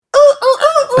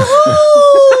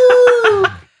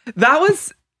That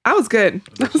was good.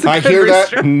 That was a I good hear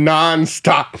rooster. that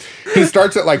nonstop. He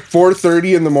starts at like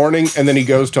 4:30 in the morning and then he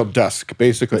goes till dusk,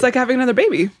 basically. It's like having another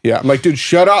baby. Yeah, I'm like, dude,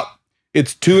 shut up.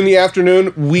 It's 2 in the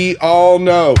afternoon. We all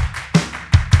know.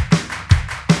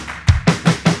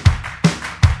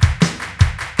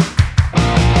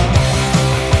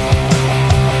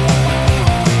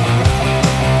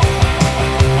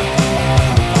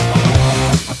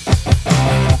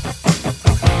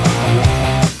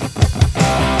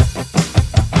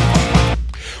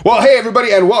 Well, hey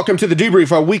everybody, and welcome to the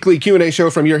Debrief, a weekly Q&A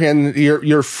show from your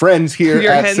friends here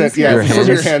at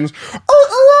your hens.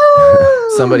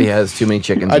 Somebody has too many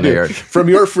chickens in their yard. From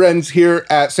your friends here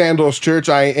at Sandals Church,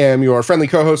 I am your friendly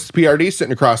co-host, PRD,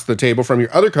 sitting across the table from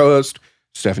your other co-host,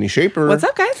 Stephanie Shaper. What's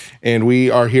up, guys? And we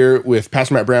are here with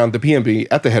Pastor Matt Brown, the PMB,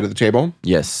 at the head of the table.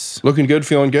 Yes. Looking good,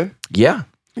 feeling good? Yeah.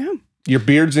 Yeah. Your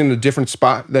beard's in a different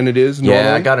spot than it is normally?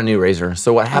 Yeah, I got a new razor.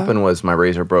 So what happened was my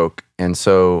razor broke, and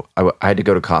so I had to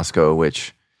go to Costco,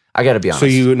 which I got to be honest. So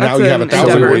you have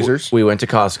 1,000 razors? We went to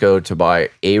Costco to buy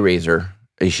a razor,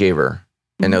 a shaver,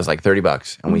 and it was like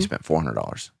 $30, and we spent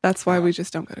 $400. That's why we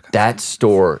just don't go to Costco. That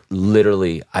store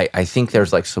literally, I think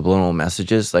there's like subliminal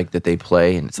messages like that they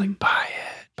play, and it's like, buy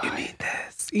it. You need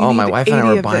this. My wife and I 80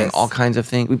 were of buying this. all kinds of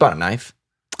things. We bought a knife,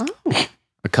 Oh,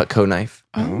 a Cutco knife.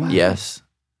 wow. Yes.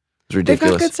 It's They've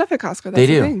ridiculous. got good stuff at Costco. That's They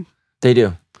the do. thing. They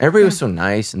do. Everybody was so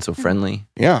nice and so friendly.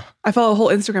 Yeah. I follow a whole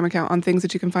Instagram account on things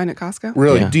that you can find at Costco.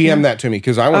 Really? Yeah. DM that to me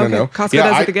because I want to know. Costco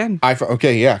does it again.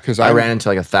 Because I ran into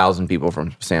like 1,000 people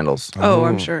from sandals. Oh,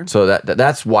 I'm sure. So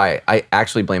that's why I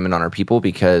actually blame it on our people,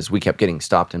 because we kept getting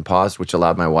stopped and paused, which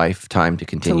allowed my wife time to To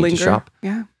continue linger. to shop.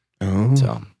 Yeah. Oh.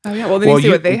 So Oh, yeah. Well, then Well, you see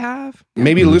you- what they have.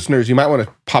 Maybe listeners, you might want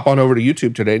to pop on over to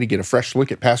YouTube today to get a fresh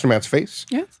look at Pastor Matt's face.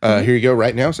 Yes. Here you go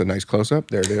right now. It's a nice close-up.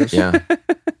 There it is. yeah.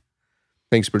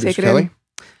 Thanks, Take producer it Kelly.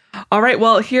 in. All right.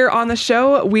 Well, here on the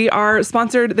show, we are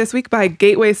sponsored this week by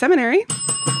Gateway Seminary.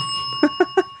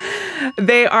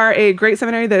 They are a great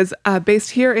seminary that is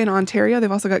based here in Ontario.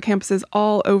 They've also got campuses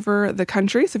all over the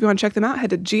country. So if you want to check them out,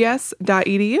 head to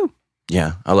gs.edu.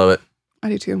 Yeah. I love it. I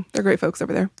do too. They're great folks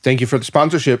over there. Thank you for the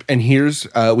sponsorship. And here's,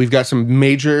 we've got some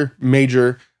major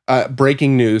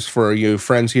breaking news for you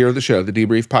friends here at the show, the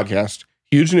Debrief podcast.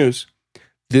 Huge news.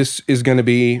 This is going to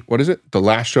be, what is it? The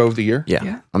last show of the year? Yeah.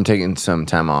 Yeah. I'm taking some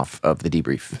time off of the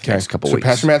debrief next couple so weeks.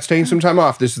 Pastor Matt's taking some time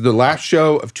off. This is the last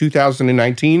show of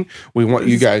 2019. We want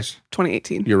you guys,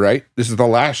 2018. you're right. This is the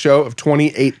last show of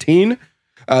 2018.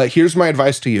 Here's my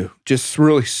advice to you. Just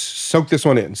really soak this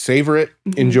one in. Savor it.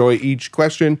 Enjoy each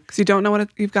question. Because you don't know what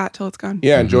you've got till it's gone.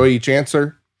 Yeah, enjoy each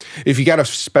answer. If you got a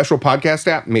special podcast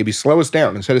app, maybe slow us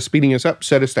down. Instead of speeding us up,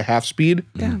 set us to half speed.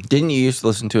 Yeah. Didn't you used to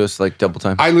listen to us like double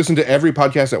time? I listen to every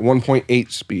podcast at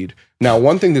 1.8 speed. Now,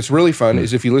 one thing that's really fun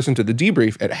is if you listen to the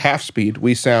Debrief at half speed,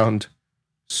 we sound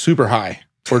super high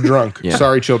or drunk. Yeah.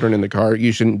 Sorry, children in the car.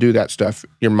 You shouldn't do that stuff.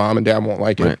 Your mom and dad won't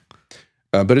like it.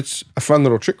 But it's a fun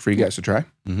little trick for you guys to try.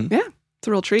 Yeah. It's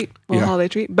a real treat. A little holiday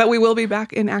treat. But we will be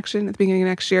back in action at the beginning of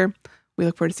next year. We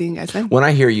look forward to seeing you guys then. When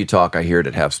I hear you talk, I hear it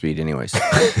at half speed anyways.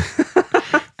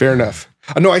 Fair enough.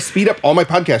 No, I speed up all my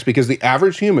podcasts because the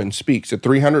average human speaks at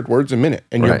 300 words a minute,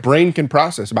 and your Right. brain can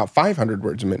process about 500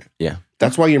 words a minute. Yeah.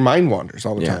 That's why your mind wanders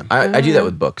all the Yeah. time. I do that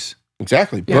with books.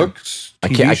 Exactly. Yeah. Books, I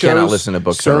TV cannot shows, listen to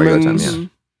books at a regular time. sermons.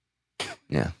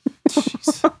 Yeah.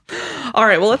 Jeez. All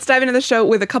right. Well, let's dive into the show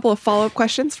with a couple of follow-up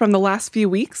questions from the last few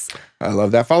weeks. I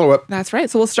love that follow-up. That's right.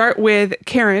 So we'll start with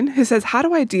Karen, who says, how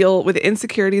do I deal with the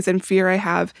insecurities and fear I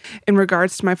have in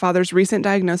regards to my father's recent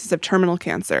diagnosis of terminal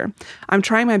cancer? I'm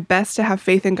trying my best to have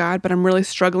faith in God, but I'm really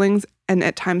struggling and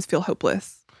at times feel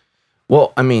hopeless.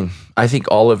 Well, I mean, I think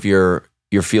all of your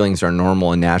feelings are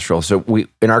normal and natural. So we,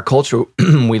 in our culture,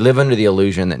 we live under the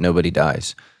illusion that nobody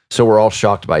dies. So we're all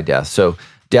shocked by death. So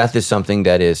death is something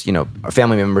that is, our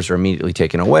family members are immediately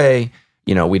taken away.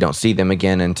 We don't see them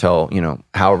again until,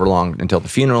 however long until the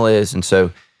funeral is. And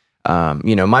so,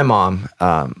 my mom,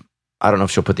 I don't know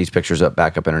if she'll put these pictures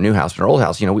back up in her new house, but her old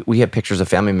house, we have pictures of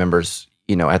family members,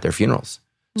 at their funerals.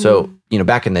 So,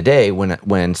 back in the day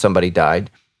when somebody died,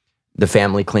 the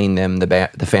family cleaned them, the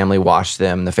family washed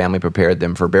them, the family prepared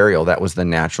them for burial. That was the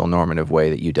natural normative way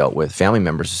that you dealt with family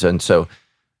members. And so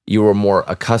you were more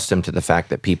accustomed to the fact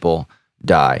that people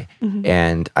die.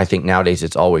 And I think nowadays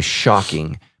it's always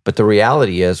shocking. But the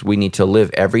reality is we need to live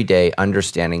every day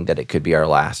understanding that it could be our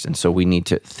last. And so we need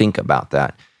to think about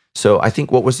that. So I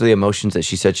think what was the emotions that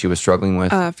she said she was struggling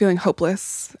with? Feeling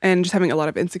hopeless and just having a lot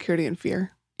of insecurity and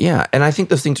fear. Yeah. And I think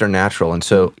those things are natural. And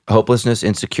so hopelessness,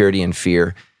 insecurity, and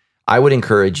fear, I would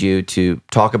encourage you to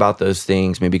talk about those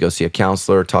things, maybe go see a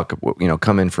counselor,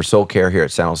 come in for soul care here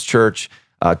at Sandals Church,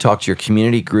 talk to your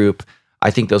community group.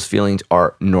 I think those feelings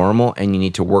are normal, and you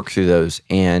need to work through those.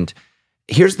 And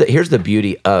here's the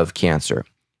beauty of cancer.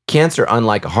 Cancer,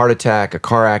 unlike a heart attack, a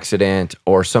car accident,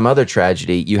 or some other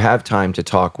tragedy, you have time to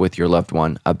talk with your loved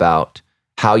one about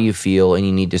how you feel, and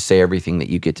you need to say everything that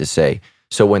you get to say.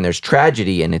 So when there's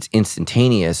tragedy and it's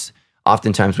instantaneous,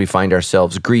 oftentimes we find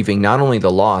ourselves grieving not only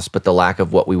the loss, but the lack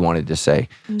of what we wanted to say.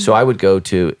 So I would go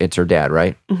to, it's her dad,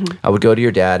 right? I would go to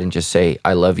your dad and just say,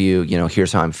 I love you,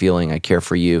 here's how I'm feeling, I care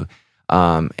for you.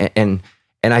 And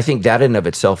I think that in and of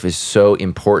itself is so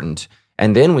important.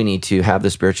 And then we need to have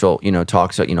the spiritual,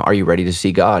 talk. So, are you ready to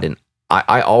see God? And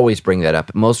I always bring that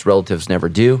up. Most relatives never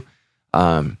do.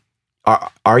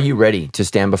 Are you ready to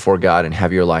stand before God and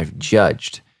have your life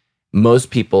judged? Most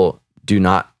people do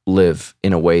not live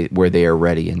in a way where they are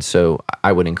ready. And so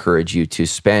I would encourage you to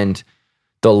spend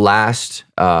the last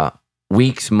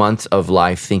weeks, months of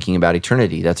life thinking about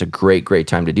eternity. That's a great, great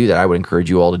time to do that. I would encourage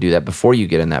you all to do that before you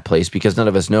get in that place, because none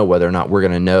of us know whether or not we're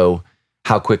going to know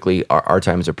how quickly our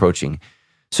time is approaching.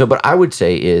 So, but I would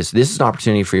say this is an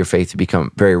opportunity for your faith to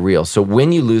become very real. So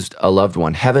when you lose a loved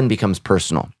one, heaven becomes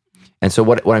personal. And so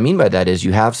what I mean by that is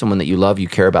you have someone that you love, you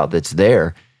care about, that's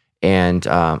there. And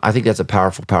I think that's a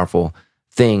powerful, powerful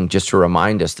thing, just to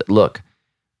remind us that, look,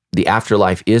 the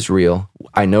afterlife is real.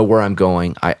 I know where I'm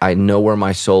going. I know where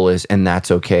my soul is, and that's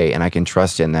okay. And I can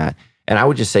trust in that. And I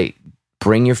would just say,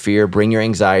 bring your fear, bring your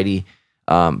anxiety,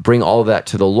 bring all of that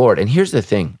to the Lord. And here's the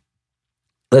thing.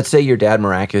 Let's say your dad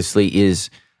miraculously is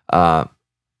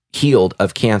healed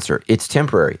of cancer. It's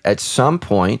temporary. At some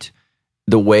point,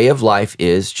 the way of life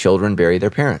is children bury their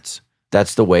parents.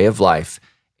 That's the way of life.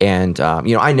 And,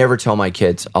 I never tell my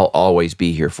kids, I'll always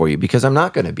be here for you, because I'm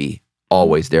not going to be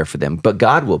always there for them, but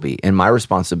God will be. And my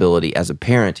responsibility as a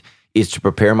parent is to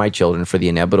prepare my children for the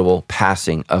inevitable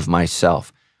passing of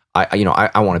myself. I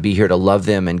want to be here to love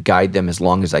them and guide them as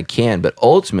long as I can, but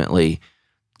ultimately,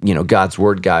 God's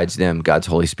word guides them, God's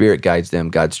Holy Spirit guides them,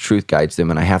 God's truth guides them,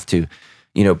 and I have to,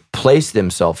 place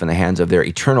themselves in the hands of their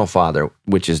eternal Father,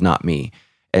 which is not me.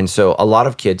 And so a lot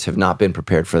of kids have not been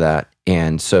prepared for that,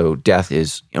 and so death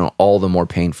is, all the more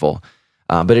painful.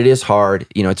 But it is hard.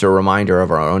 It's a reminder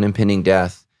of our own impending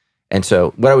death. And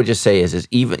so what I would just say is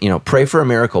even, pray for a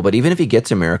miracle, but even if he gets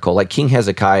a miracle, like King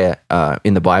Hezekiah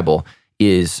in the Bible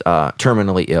is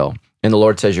terminally ill, and the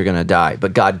Lord says you're going to die,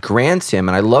 but God grants him,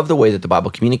 and I love the way that the Bible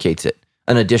communicates it,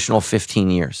 an additional 15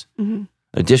 years,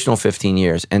 additional 15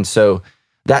 years. And so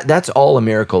that's all a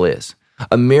miracle is.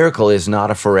 A miracle is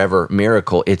not a forever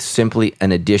miracle. It's simply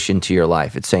an addition to your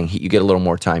life. It's saying you get a little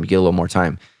more time, you get a little more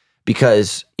time,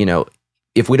 because,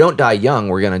 if we don't die young,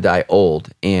 we're going to die old.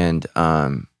 And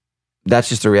that's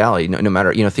just the reality. No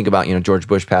matter, think about, George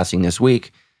Bush passing this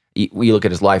week. We look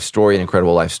at his life story, an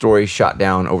incredible life story, shot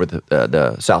down over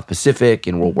the South Pacific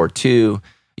in World War II,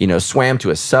 swam to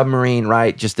a submarine,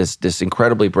 right? Just this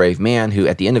incredibly brave man who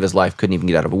at the end of his life couldn't even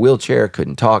get out of a wheelchair,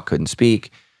 couldn't talk, couldn't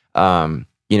speak. In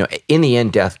the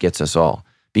end, death gets us all,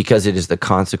 because it is the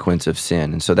consequence of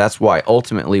sin. And so that's why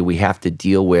ultimately we have to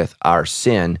deal with our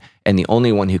sin, and the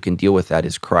only one who can deal with that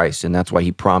is Christ. And that's why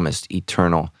he promised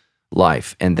eternal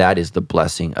life, and that is the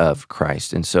blessing of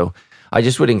Christ. And so I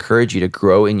just would encourage you to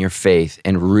grow in your faith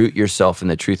and root yourself in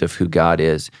the truth of who God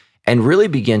is, and really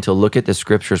begin to look at the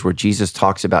scriptures where Jesus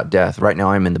talks about death. Right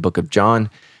now I'm in the book of John.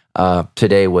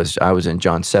 Today I was in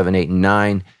John 7, 8, and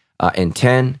 9, and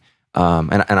 10.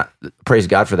 And I praise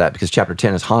God for that, because chapter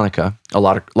 10 is Hanukkah. A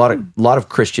lot of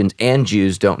Christians and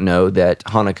Jews don't know that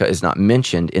Hanukkah is not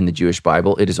mentioned in the Jewish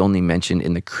Bible. It is only mentioned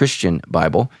in the Christian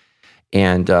Bible.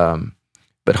 And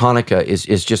but Hanukkah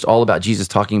is just all about Jesus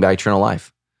talking about eternal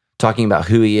life, talking about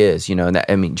who he is.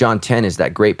 And John 10 is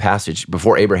that great passage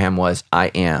before Abraham was, I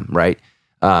am, right?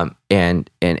 And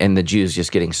the Jews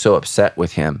just getting so upset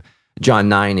with him. John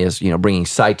 9 is bringing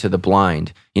sight to the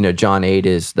blind. John 8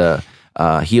 is the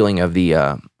healing of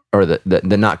the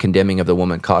not condemning of the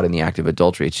woman caught in the act of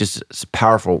adultery. It's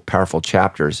powerful, powerful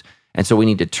chapters. And so we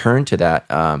need to turn to that.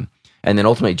 And then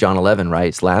ultimately John 11, right?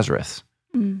 It's Lazarus.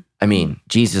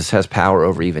 Jesus has power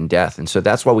over even death. And so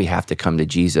that's why we have to come to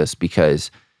Jesus, because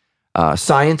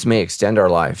science may extend our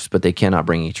lives, but they cannot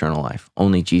bring eternal life.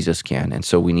 Only Jesus can. And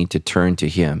so we need to turn to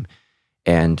him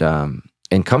and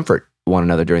comfort one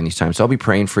another during these times. So I'll be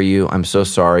praying for you. I'm so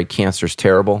sorry. Cancer's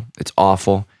terrible. It's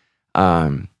awful.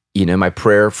 My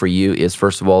prayer for you is,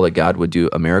 first of all, that God would do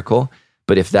a miracle.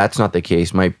 But if that's not the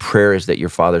case, my prayer is that your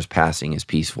father's passing is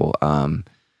peaceful,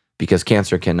 because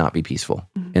cancer cannot be peaceful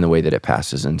in the way that it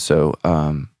passes. And so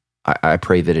I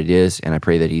pray that it is, and I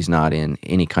pray that he's not in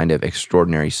any kind of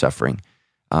extraordinary suffering.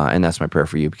 And that's my prayer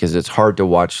for you, because it's hard to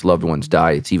watch loved ones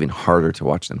die. It's even harder to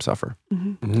watch them suffer.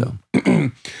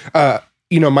 So.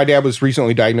 my dad was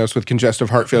recently diagnosed with congestive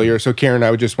heart failure. So Karen,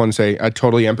 I would just want to say, I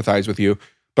totally empathize with you.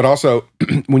 But also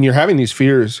when you're having these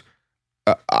fears,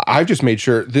 I've just made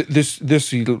sure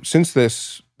since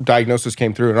this diagnosis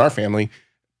came through in our family,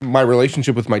 my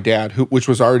relationship with my dad, which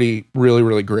was already really,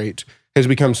 really great, has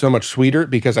become so much sweeter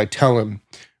because I tell him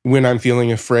when I'm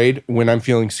feeling afraid, when I'm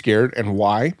feeling scared, and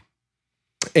why.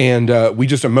 And we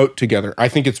just emote together. I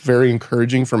think it's very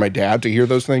encouraging for my dad to hear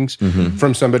those things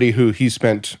from somebody who he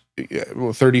spent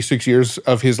 36 years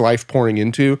of his life pouring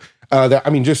into.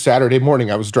 Just Saturday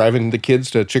morning, I was driving the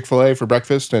kids to Chick-fil-A for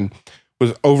breakfast and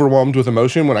was overwhelmed with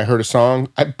emotion when I heard a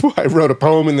song. I wrote a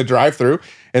poem in the drive-thru,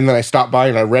 and then I stopped by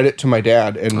and I read it to my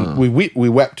dad, and we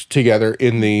wept together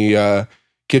in the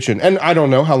kitchen. And I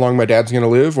don't know how long my dad's going to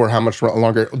live or how much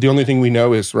longer. The only thing we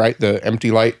know is, right, the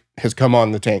empty light has come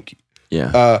on the tank.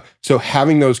 Yeah. So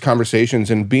having those conversations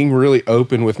and being really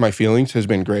open with my feelings has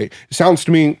been great. It sounds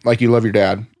to me like you love your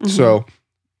dad. So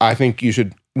I think you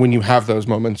should, when you have those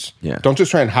moments, don't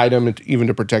just try and hide them even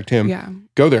to protect him. Yeah.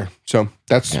 Go there. So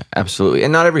that's... Yeah, absolutely.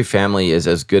 And not every family is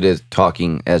as good at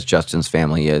talking as Justin's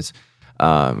family is.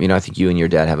 I think you and your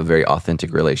dad have a very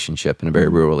authentic relationship and a very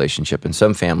real relationship. And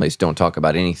some families don't talk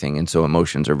about anything. And so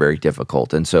emotions are very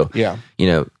difficult. And so,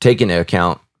 take into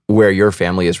account where your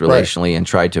family is relationally and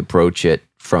try to approach it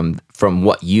from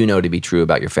what you know to be true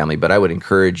about your family. But I would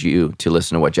encourage you to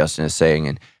listen to what Justin is saying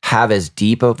and have as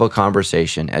deep of a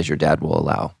conversation as your dad will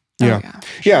allow.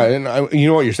 Yeah. And you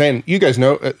know what you're saying? You guys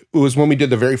know, it was when we did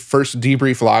the very first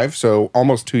Debrief Live, so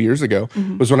almost 2 years ago,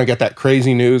 was when I got that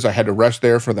crazy news. I had to rush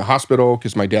there for the hospital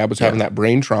because my dad was having that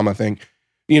brain trauma thing.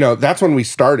 That's when we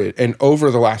started. And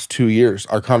over the last 2 years,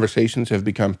 our conversations have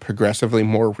become progressively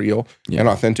more real and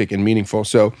authentic and meaningful.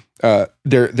 So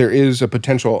there is a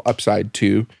potential upside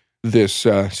to this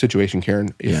situation, Karen,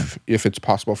 if it's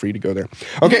possible for you to go there.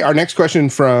 Okay, our next question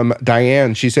from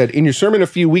Diane. She said, in your sermon a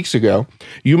few weeks ago,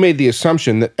 you made the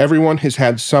assumption that everyone has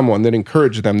had someone that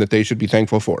encouraged them that they should be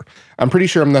thankful for. I'm pretty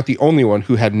sure I'm not the only one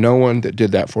who had no one that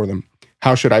did that for them.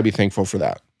 How should I be thankful for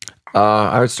that?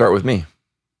 I would start with me.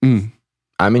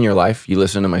 I'm in your life. You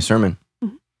listen to my sermon.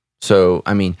 So,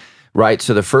 right?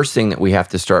 So the first thing that we have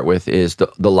to start with is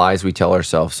the lies we tell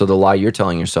ourselves. So the lie you're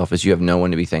telling yourself is you have no one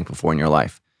to be thankful for in your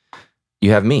life. You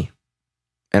have me.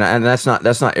 And that's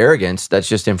not arrogance. That's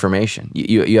just information.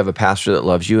 You have a pastor that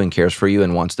loves you and cares for you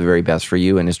and wants the very best for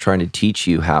you and is trying to teach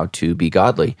you how to be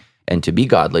godly. And to be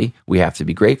godly, we have to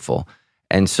be grateful.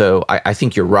 And so I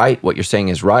think you're right. What you're saying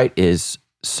is right, is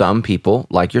some people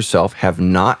like yourself have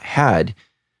not had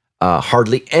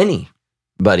hardly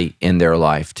anybody in their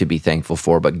life to be thankful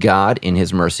for. But God, in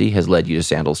his mercy, has led you to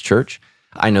Sandals Church.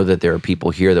 I know that there are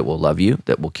people here that will love you,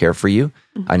 that will care for you.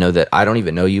 I know that I don't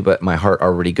even know you, but my heart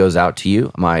already goes out to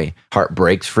you. My heart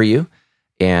breaks for you.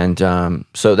 And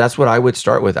so that's what I would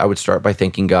start with. I would start by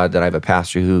thanking God that I have a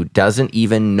pastor who doesn't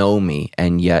even know me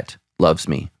and yet loves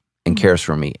me and cares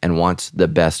for me and wants the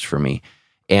best for me.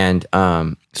 And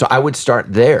so I would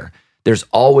start there. There's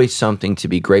always something to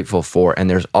be grateful for, and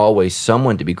there's always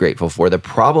someone to be grateful for. The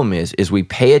problem is we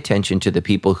pay attention to the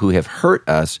people who have hurt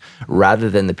us rather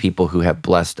than the people who have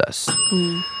blessed us.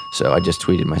 So I just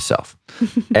tweeted myself.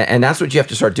 And that's what you have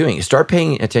to start doing, is start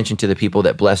paying attention to the people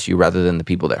that bless you rather than the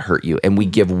people that hurt you. And we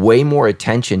give way more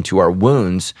attention to our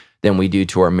wounds than we do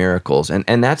to our miracles.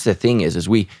 And that's the thing is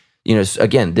we,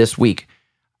 again, this week,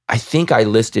 I think I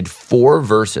listed 4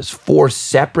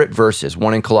 separate verses,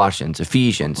 one in Colossians,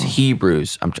 Ephesians,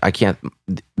 Hebrews. I can't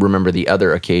remember the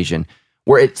other occasion,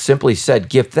 where it simply said,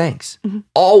 give thanks.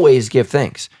 Always give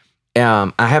thanks.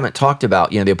 I haven't talked about,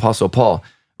 the Apostle Paul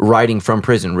writing from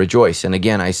prison, rejoice. And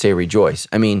again, I say rejoice.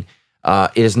 It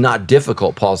is not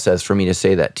difficult, Paul says, for me to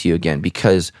say that to you again,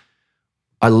 because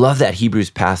I love that Hebrews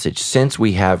passage. Since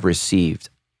we have received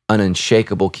an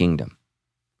unshakable kingdom,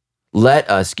 let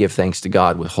us give thanks to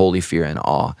God with holy fear and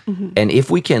awe. And if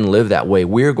we can live that way,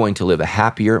 we're going to live a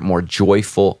happier, more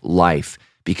joyful life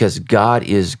because God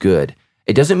is good.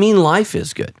 It doesn't mean life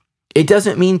is good. It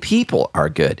doesn't mean people are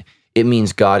good. It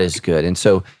means God is good. And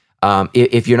so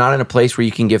if you're not in a place where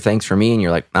you can give thanks for me and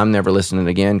you're like, I'm never listening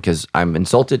again because I'm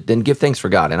insulted, then give thanks for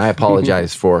God. And I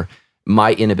apologize for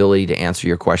my inability to answer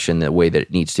your question the way that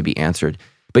it needs to be answered.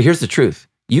 But here's the truth.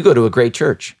 You go to a great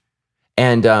church.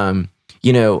 And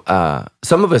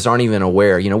some of us aren't even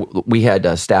aware. We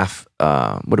had staff,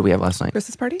 what did we have last night?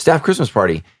 Christmas party? Staff Christmas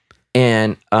party.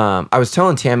 And I was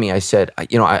telling Tammy, I said,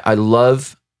 I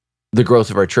love the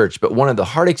growth of our church, but one of the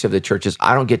heartaches of the church is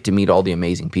I don't get to meet all the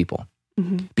amazing people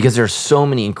because there are so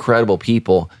many incredible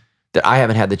people that I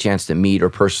haven't had the chance to meet or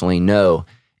personally know.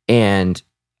 And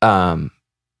so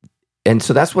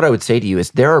that's what I would say to you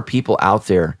is there are people out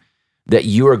there that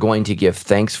you are going to give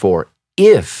thanks for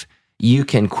if you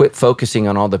can quit focusing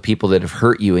on all the people that have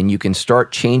hurt you and you can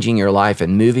start changing your life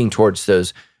and moving towards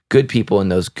those good people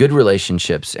and those good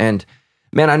relationships. And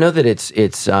man, I know that it's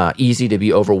easy to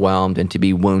be overwhelmed and to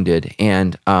be wounded.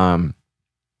 And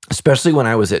especially when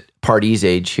I was at Party's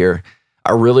age here,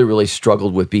 I really, really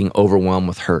struggled with being overwhelmed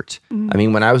with hurt. I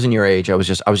mean, when I was in your age, I was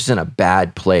just in a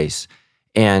bad place.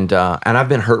 And I've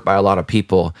been hurt by a lot of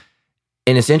people.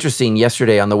 And it's interesting,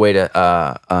 yesterday on the way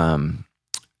to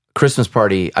Christmas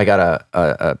party, I got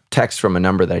a text from a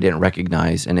number that I didn't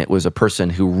recognize, and it was a person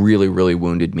who really, really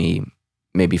wounded me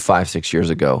maybe 5-6 years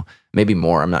ago, maybe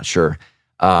more, I'm not sure.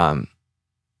 But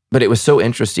it was so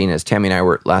interesting as Tammy and I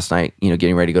were last night,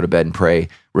 getting ready to go to bed and pray,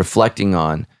 reflecting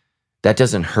on that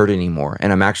doesn't hurt anymore.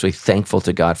 And I'm actually thankful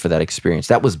to God for that experience.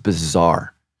 That was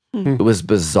bizarre. It was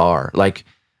bizarre. Like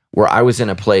where I was in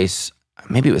a place,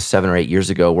 maybe it was 7 or 8 years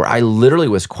ago, where I literally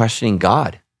was questioning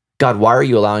God. God, why are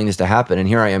you allowing this to happen? And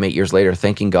here I am 8 years later,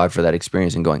 thanking God for that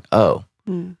experience and going,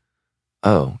 and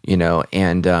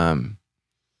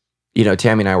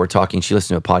Tammy and I were talking, she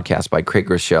listened to a podcast by Craig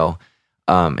Groeschel,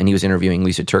 and he was interviewing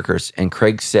Lisa TerKeurst, and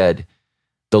Craig said,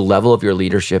 the level of your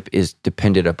leadership is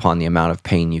dependent upon the amount of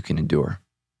pain you can endure.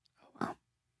 Wow.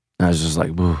 And I was just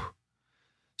like, woo.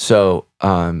 So,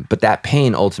 but that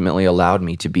pain ultimately allowed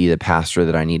me to be the pastor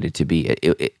that I needed to be.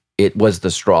 It was the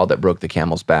straw that broke the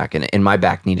camel's back, and my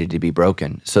back needed to be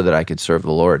broken so that I could serve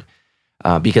the Lord.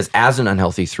 Because as an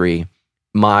unhealthy 3,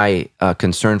 my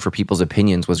concern for people's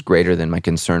opinions was greater than my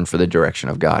concern for the direction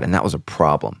of God, and that was a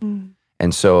problem.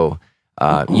 And so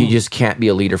you just can't be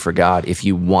a leader for God if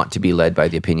you want to be led by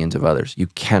the opinions of others. You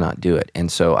cannot do it.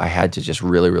 And so I had to just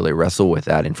really, really wrestle with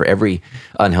that. And for every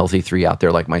unhealthy 3 out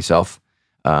there like myself,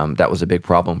 that was a big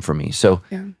problem for me. So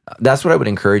that's what I would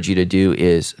encourage you to do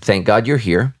is thank God you're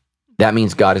here. That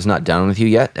means God is not done with you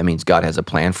yet. That means God has a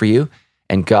plan for you.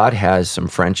 And God has some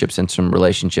friendships and some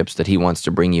relationships that he wants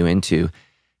to bring you into.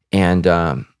 And,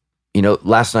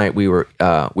 last night we were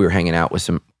hanging out with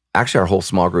our whole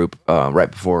small group right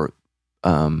before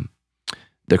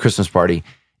the Christmas party.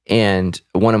 And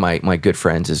one of my good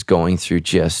friends is going through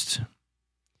just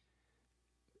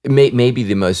maybe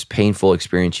the most painful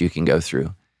experience you can go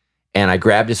through. And I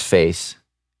grabbed his face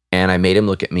and I made him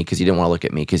look at me because he didn't want to look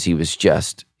at me because he was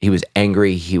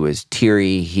angry, he was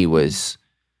teary, he was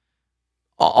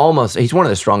he's one of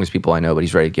the strongest people I know, but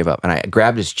he's ready to give up. And I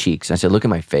grabbed his cheeks and I said, look at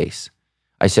my face.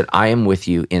 I said, I am with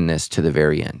you in this to the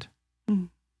very end.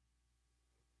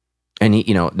 And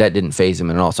he, that didn't faze him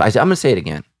at all. So I said, I'm going to say it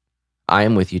again. I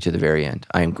am with you to the very end.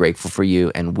 I am grateful for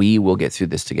you, and we will get through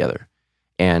this together.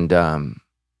 And,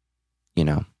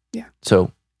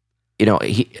 So,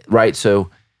 So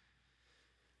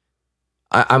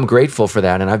I'm grateful for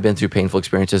that, and I've been through painful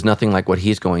experiences, nothing like what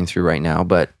he's going through right now,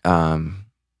 but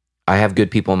I have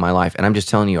good people in my life, and I'm just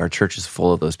telling you, our church is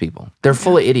full of those people. They're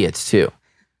full of idiots too.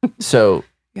 So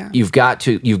you've got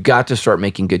to start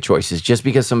making good choices. Just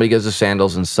because somebody goes to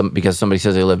sandals and because somebody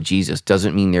says they love Jesus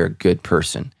doesn't mean they're a good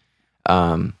person.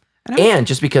 And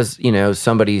just because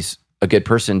somebody's a good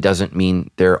person doesn't mean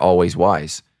they're always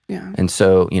wise. Yeah. And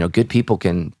so good people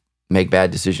can make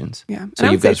bad decisions. Yeah. So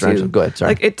you've got to surround yourself. Go ahead. Sorry.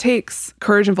 Like it takes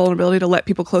courage and vulnerability to let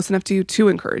people close enough to you to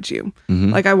encourage you.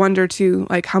 Like I wonder too,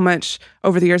 like how much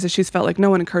over the years that she's felt like no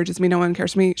one encourages me, no one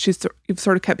cares for me. You've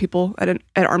sort of kept people at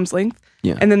arm's length.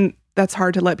 Yeah. And then that's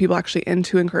hard to let people actually in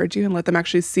to encourage you and let them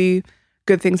actually see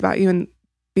good things about you and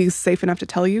be safe enough to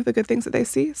tell you the good things that they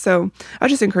see. So I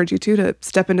just encourage you too to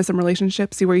step into some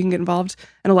relationships, see where you can get involved,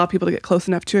 and allow people to get close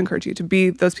enough to encourage you, to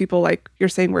be those people like you're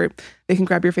saying where they can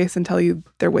grab your face and tell you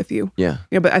they're with you. Yeah.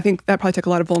 But I think that probably took a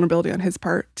lot of vulnerability on his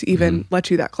part to even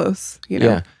let you that close.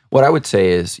 Yeah. What I would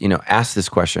say is, ask this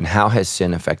question: how has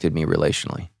sin affected me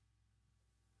relationally?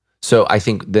 So I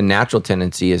think the natural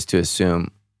tendency is to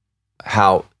assume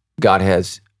how God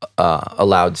has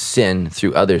allowed sin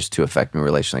through others to affect me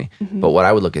relationally. But what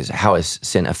I would look at is, how has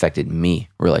sin affected me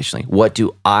relationally? What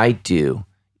do I do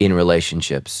in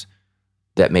relationships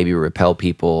that maybe repel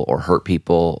people or hurt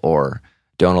people or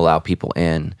don't allow people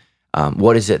in?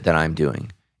 What is it that I'm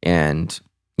doing? And,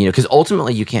 because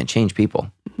ultimately you can't change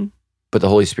people, but the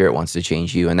Holy Spirit wants to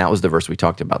change you. And that was the verse we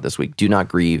talked about this week. Do not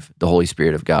grieve the Holy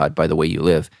Spirit of God by the way you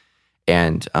live.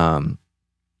 And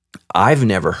I've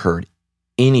never heard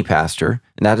any pastor,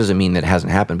 and that doesn't mean that it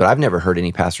hasn't happened, but I've never heard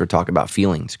any pastor talk about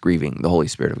feelings grieving the Holy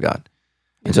Spirit of God.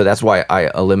 And so that's why I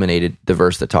eliminated the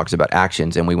verse that talks about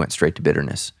actions and we went straight to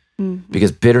bitterness.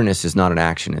 Because bitterness is not an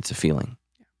action, it's a feeling.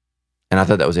 And I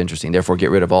thought that was interesting. Therefore, get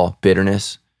rid of all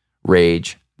bitterness,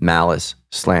 rage, malice,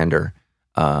 slander.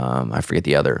 I forget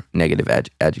the other negative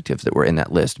adjectives that were in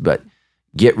that list, but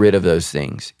get rid of those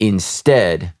things.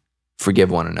 Instead,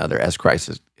 forgive one another as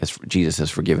as Jesus has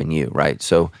forgiven you, right?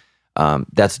 So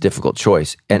that's a difficult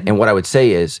choice. And what I would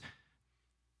say is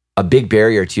a big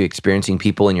barrier to experiencing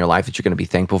people in your life that you're going to be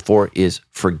thankful for is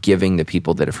forgiving the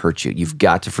people that have hurt you. You've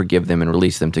got to forgive them and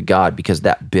release them to God, because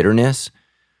that bitterness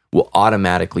will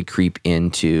automatically creep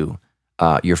into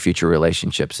your future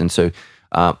relationships. And so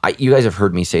you guys have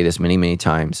heard me say this many, many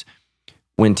times.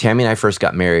 When Tammy and I first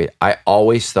got married, I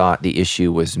always thought the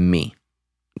issue was me.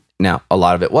 Now, a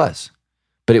lot of it was,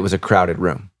 but it was a crowded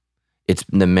room. It's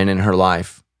the men in her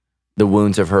life, the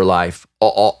wounds of her life,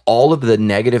 all of the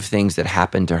negative things that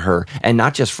happened to her, and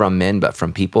not just from men, but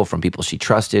from people she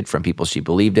trusted, from people she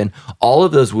believed in. All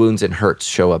of those wounds and hurts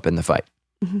show up in the fight.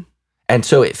 Mm-hmm. And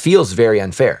so it feels very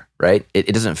unfair, right?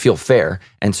 It doesn't feel fair.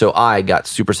 And so I got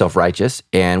super self-righteous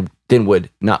and then would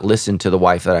not listen to the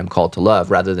wife that I'm called to love,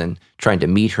 rather than trying to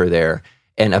meet her there.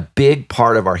 And a big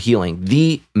part of our healing,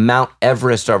 the Mount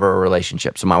Everest of our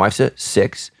relationship. So my wife's a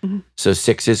 6. Mm-hmm. So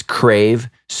 6's crave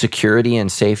security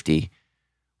and safety,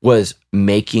 was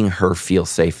making her feel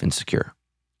safe and secure.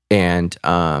 And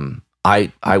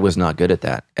I was not good at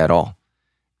that at all.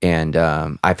 And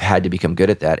I've had to become good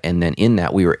at that. And then in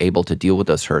that, we were able to deal with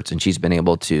those hurts. And she's been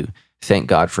able to thank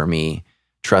God for me,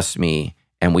 trust me,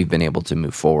 and we've been able to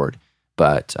move forward.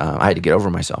 But I had to get over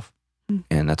myself,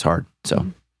 and that's hard. So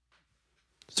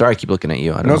sorry, I keep looking at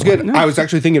you. I don't know. It's good. No. I was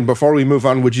actually thinking, before we move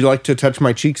on, would you like to touch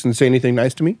my cheeks and say anything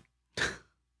nice to me?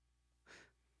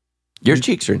 Your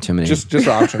cheeks are intimidating. Just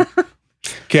option.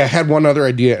 Okay, I had one other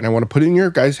idea, and I want to put it in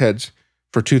your guys' heads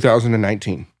for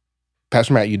 2019.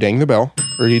 Pastor Matt, you dang the bell,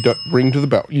 or you ring to the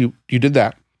bell. You did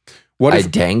that. What if I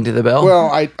danged the bell? Well,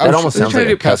 that almost sounds like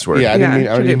a cuss word. Yeah, I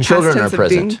didn't mean children are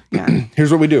present. Yeah.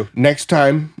 Here's what we do. Next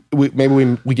time, we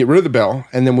get rid of the bell,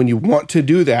 and then when you want to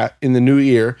do that in the new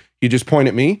year, you just point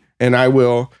at me, and I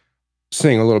will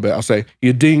sing a little bit. I'll say,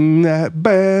 "You ding that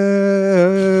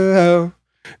bell,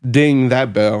 ding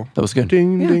that bell." That was good.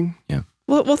 Ding, ding. Yeah.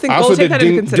 We'll take that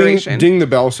into consideration. Ding the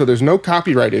bell, so there's no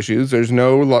copyright issues. There's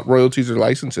no royalties or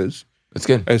licenses. That's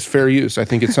good. It's fair use. I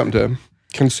think it's something to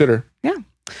consider. Yeah.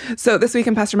 So this week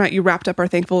in Pastor Matt, you wrapped up our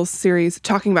Thankful series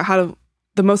talking about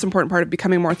the most important part of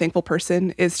becoming a more thankful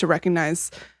person is to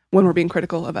recognize when we're being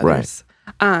critical of others. Right.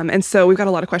 And so we've got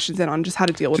a lot of questions in on just how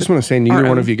to deal with it. Just want to say, neither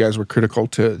one of you guys were critical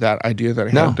to that idea that I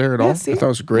had there at all. See? I thought it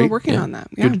was great. We're working on that.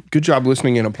 Yeah. Good job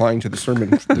listening and applying to the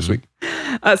sermon this week.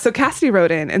 So Cassidy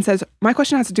wrote in and says, my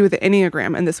question has to do with the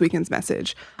Enneagram and this weekend's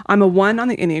message. I'm a 1 on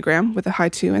the Enneagram with a high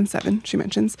 2 and 7, she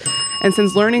mentions. And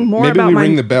since learning more about Maybe we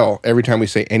ring the bell every time we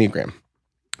say Enneagram.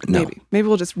 No. Maybe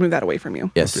we'll just move that away from you.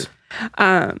 Yes.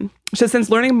 So since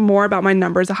learning more about my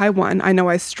numbers, a high 1, I know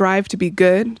I strive to be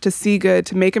good, to see good,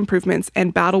 to make improvements,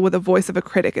 and battle with the voice of a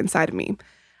critic inside of me.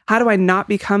 How do I not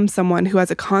become someone who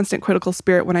has a constant critical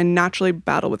spirit when I naturally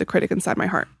battle with a critic inside my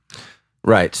heart?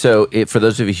 Right. So for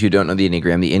those of you who don't know the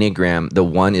Enneagram, the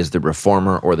 1 is the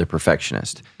reformer or the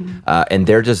perfectionist. Mm-hmm. And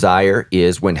their desire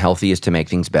is, when healthy, is to make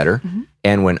things better. Mm-hmm.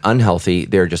 And when unhealthy,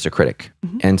 they're just a critic.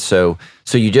 Mm-hmm. And so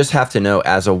you just have to know,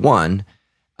 as a 1,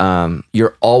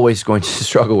 you're always going to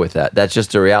struggle with that. That's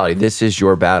just a reality. This is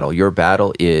your battle. Your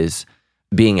battle is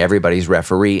being everybody's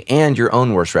referee and your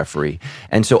own worst referee.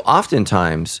 And so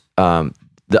oftentimes,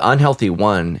 the unhealthy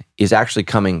 1 is actually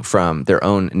coming from their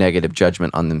own negative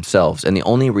judgment on themselves. And the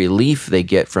only relief they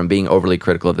get from being overly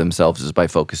critical of themselves is by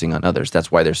focusing on others.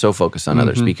 That's why they're so focused on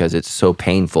others, because it's so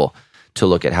painful to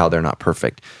look at how they're not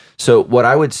perfect. So what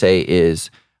I would say is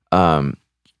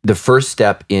the first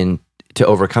step to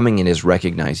overcoming it is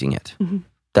recognizing it. Mm-hmm.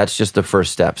 That's just the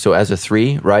first step. So as a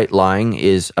 3, right, lying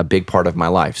is a big part of my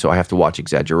life. So I have to watch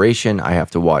exaggeration. I have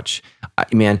to watch,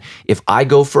 if I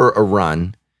go for a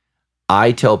run,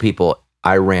 I tell people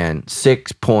I ran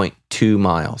 6.2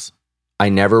 miles. I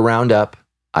never round up.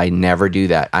 I never do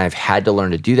that. I've had to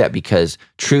learn to do that because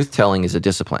truth telling is a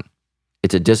discipline.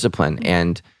 It's a discipline,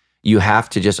 and you have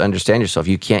to just understand yourself.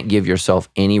 You can't give yourself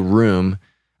any room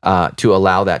to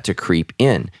allow that to creep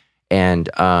in. And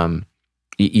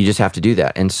you just have to do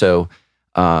that. And so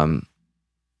the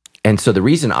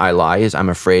reason I lie is I'm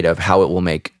afraid of how it will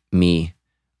make me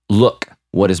look.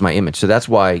 What is my image? So that's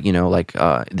why,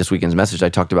 this weekend's message, I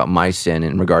talked about my sin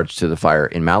in regards to the fire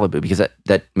in Malibu, because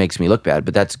that makes me look bad,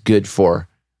 but that's good for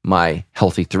my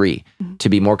healthy 3 to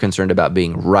be more concerned about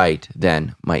being right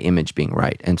than my image being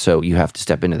right. And so you have to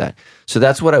step into that. So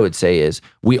that's what I would say is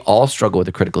we all struggle with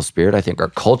a critical spirit. I think our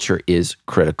culture is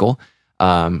critical.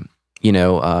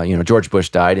 George Bush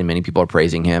died and many people are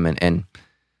praising him. And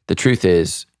the truth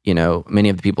is, many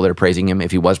of the people that are praising him,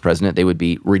 if he was president, they would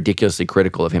be ridiculously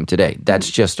critical of him today. That's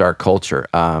just our culture.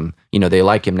 They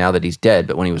like him now that he's dead,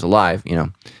 but when he was alive,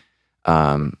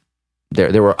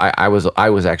 there were I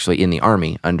was actually in the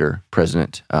Army under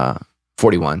President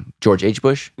 41 George H.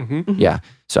 Bush. Yeah,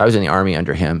 so I was in the Army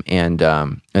under him, and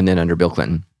then under Bill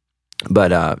Clinton.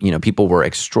 But people were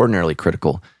extraordinarily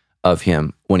critical of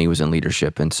him when he was in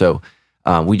leadership, and so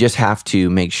we just have to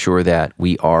make sure that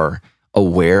we are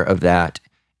aware of that,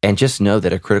 and just know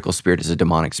that a critical spirit is a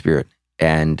demonic spirit.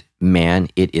 And man,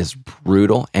 it is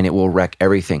brutal, and it will wreck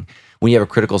everything. When you have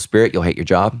a critical spirit, you'll hate your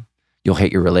job, you'll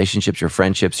hate your relationships, your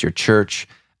friendships, your church,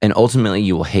 and ultimately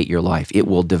you will hate your life. It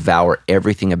will devour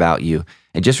everything about you.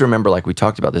 And just remember, like we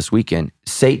talked about this weekend,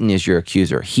 Satan is your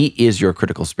accuser. He is your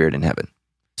critical spirit in heaven.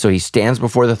 So he stands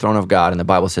before the throne of God, and the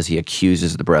Bible says he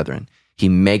accuses the brethren. He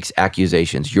makes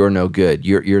accusations. You're no good.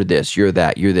 You're this, you're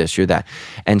that, you're this, you're that.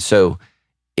 And so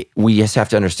we just have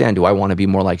to understand, do I want to be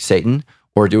more like Satan,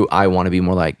 or do I want to be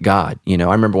more like God? I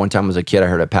remember one time as a kid, I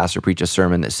heard a pastor preach a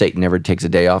sermon that Satan never takes a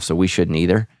day off, so we shouldn't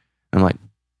either. I'm like,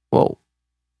 well,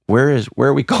 where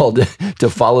are we called to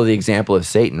follow the example of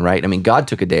Satan, right? I mean, God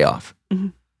took a day off.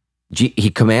 He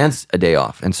commands a day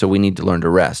off, and so we need to learn to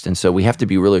rest. And so we have to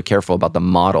be really careful about the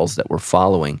models that we're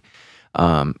following,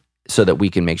 so that we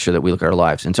can make sure that we look at our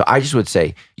lives. And so I just would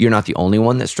say, you're not the only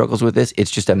one that struggles with this.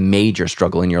 It's just a major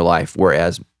struggle in your life,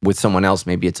 whereas with someone else,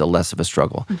 maybe it's a less of a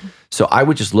struggle. So I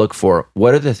would just look for,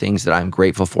 what are the things that I'm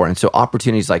grateful for? And so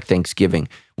opportunities like Thanksgiving,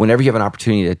 whenever you have an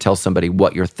opportunity to tell somebody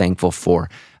what you're thankful for,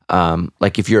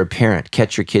 like if you're a parent,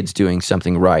 catch your kids doing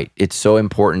something right. It's so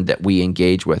important that we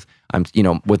engage with,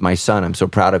 with my son, I'm so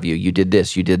proud of you. You did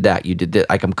this, you did that, you did this.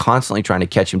 Like I'm constantly trying to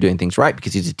catch him doing things right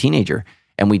because he's a teenager,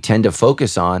 and we tend to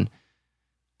focus on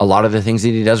a lot of the things that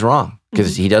he does wrong,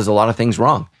 because he does a lot of things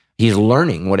wrong. He's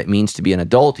learning what it means to be an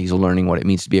adult. He's learning what it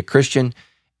means to be a Christian,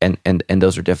 and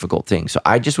those are difficult things. So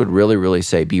I just would really, really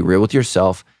say, be real with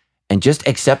yourself and just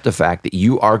accept the fact that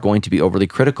you are going to be overly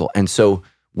critical. And so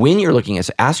when you're looking at,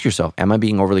 ask yourself, am I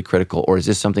being overly critical, or is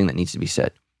this something that needs to be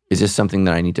said? Is this something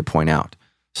that I need to point out?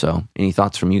 So any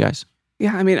thoughts from you guys?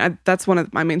 Yeah, I mean, that's one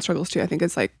of my main struggles too. I think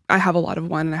it's like, I have a lot of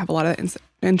one, and I have a lot of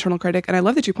internal critic. And I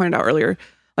love that you pointed out earlier,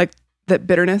 like that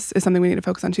bitterness is something we need to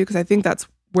focus on too, because I think that's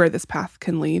where this path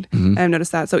can lead. And I've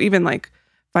noticed that. So even like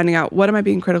finding out, what am I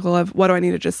being critical of? What do I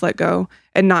need to just let go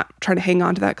and not try to hang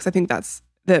on to that? Because I think that's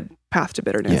the path to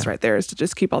bitterness right there, is to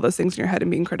just keep all those things in your head and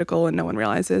being critical and no one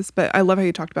realizes. But I love how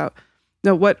you talked about,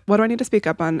 no, what do I need to speak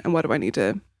up on, and what do I need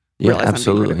to realize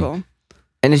absolutely. I'm being critical?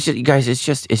 And it's just, you guys, it's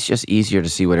just easier to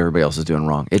see what everybody else is doing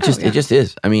wrong. It just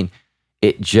is. I mean,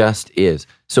 it just is.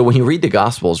 So when you read the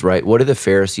Gospels, right, what do the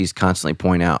Pharisees constantly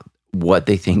point out? What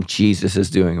they think Jesus is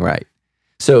doing right.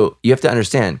 So you have to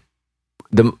understand,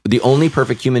 the only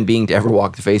perfect human being to ever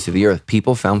walk the face of the earth,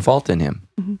 people found fault in him.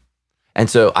 And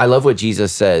so I love what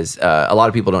Jesus says. A lot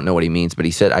of people don't know what he means, but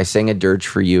he said, I sang a dirge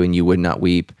for you and you would not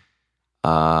weep.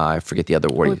 I forget the other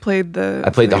word. I played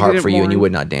the harp for you and you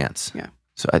would not dance. Yeah.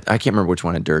 So I can't remember which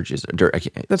one a dirge is. Dirge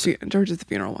is the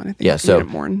funeral one, I think.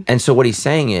 Yeah. And so what he's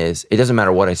saying is, it doesn't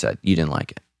matter what I said, you didn't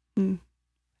like it.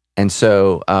 And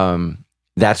so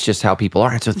that's just how people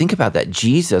are. And so think about that.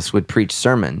 Jesus would preach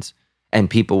sermons and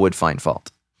people would find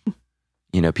fault.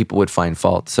 People would find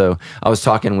fault. So I was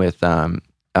talking with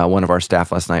one of our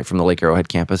staff last night from the Lake Arrowhead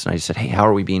campus, and I just said, hey, how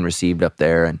are we being received up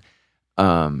there? And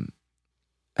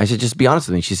I said, just be honest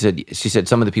with me. She said,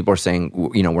 some of the people are saying,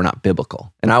 we're not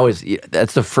biblical. And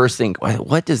that's the first thing.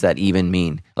 What does that even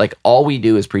mean? Like, all we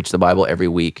do is preach the Bible every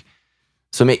week.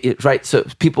 So, right. So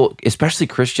people, especially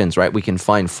Christians, right, we can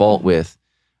find fault with,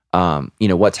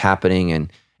 what's happening.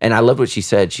 And I loved what she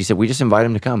said. She said, we just invite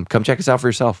them to come check us out for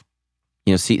yourself.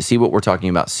 See what we're talking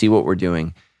about, see what we're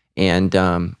doing, and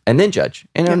then judge.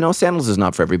 And I know sandals is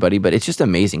not for everybody, but it's just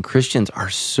amazing. Christians are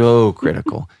so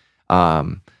critical.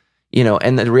 And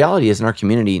the reality is, in our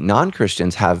community,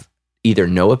 non-Christians have either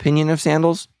no opinion of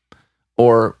sandals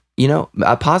or,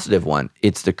 a positive one.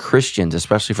 It's the Christians,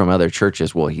 especially from other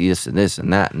churches, well, this and this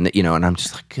and that, and I'm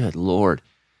just like, good Lord.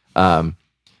 I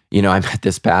met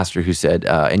this pastor who said,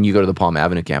 and you go to the Palm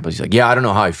Avenue campus, he's like, yeah, I don't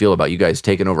know how I feel about you guys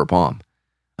taking over Palm.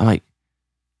 I'm like,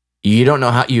 you don't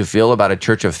know how you feel about a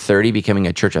church of 30 becoming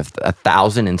a church of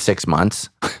 1,000 in 6 months?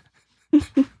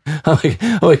 I'm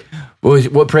like,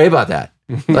 well, pray about that.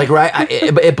 Like, right?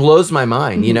 It blows my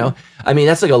mind, I mean,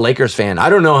 that's like a Lakers fan. I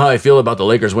don't know how I feel about the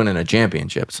Lakers winning a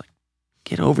championship. It's like,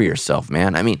 get over yourself,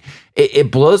 man. I mean,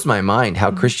 it blows my mind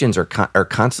how Christians are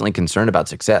constantly concerned about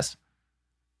success.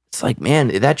 It's like, man,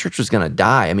 that church was going to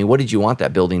die. I mean, what did you want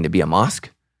that building to be, a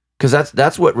mosque? Because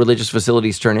that's what religious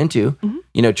facilities turn into.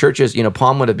 Churches,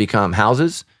 Palm would have become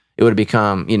houses. It would have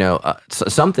become,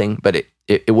 something, but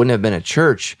it wouldn't have been a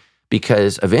church,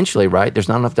 because eventually, right, there's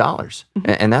not enough dollars.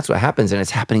 And that's what happens. And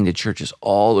it's happening to churches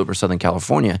all over Southern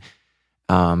California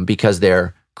because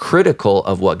they're critical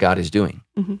of what God is doing.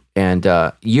 And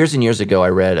years and years ago, I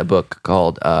read a book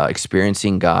called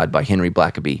Experiencing God by Henry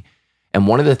Blackaby. And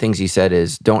one of the things he said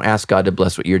is, don't ask God to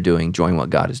bless what you're doing, join what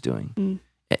God is doing.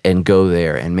 And go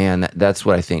there. And man, that's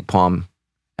what I think Palm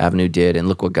Avenue did. And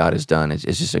look what God has done. It's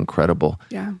just incredible.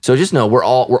 Yeah. So just know we're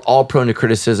all prone to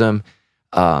criticism.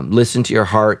 Listen to your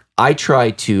heart. I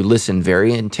try to listen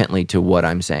very intently to what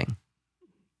I'm saying,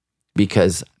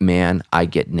 because man, I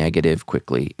get negative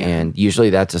quickly. And usually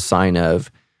that's a sign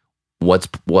of what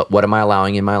am I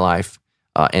allowing in my life?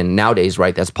 And nowadays,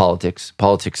 right, that's politics.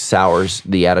 Politics sours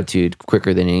the attitude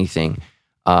quicker than anything.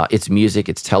 It's music,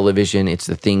 it's television, it's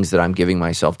the things that I'm giving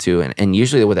myself to. And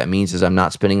usually what that means is I'm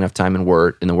not spending enough time in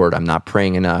the word, I'm not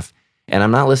praying enough, and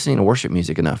I'm not listening to worship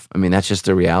music enough. I mean, that's just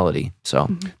the reality. So,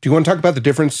 do you want to talk about the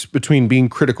difference between being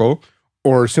critical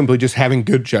or simply just having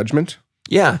good judgment?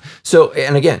 Yeah. So,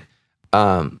 and again,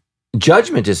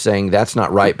 judgment is saying that's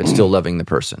not right, but still loving the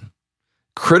person.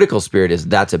 Critical spirit is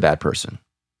that's a bad person.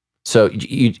 So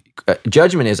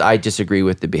judgment is I disagree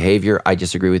with the behavior, I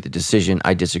disagree with the decision,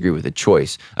 I disagree with the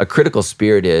choice. A critical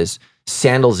spirit is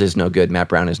Sandals is no good, Matt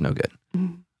Brown is no good.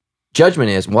 Judgment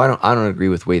is, well, I don't agree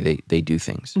with the way they do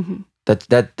things.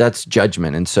 That's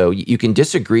judgment. And so you can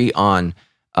disagree on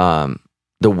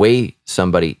the way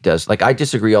somebody does. Like I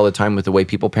disagree all the time with the way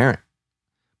people parent,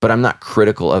 but I'm not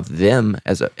critical of them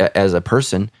as a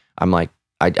person. I'm like,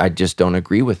 I just don't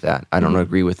agree with that. I don't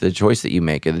agree with the choice that you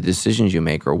make or the decisions you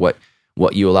make or what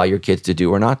you allow your kids to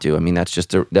do or not do. I mean, that's just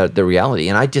the reality.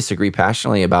 And I disagree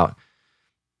passionately about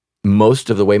most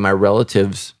of the way my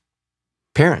relatives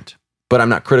parent, but I'm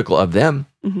not critical of them.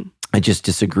 I just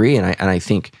disagree. And I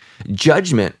think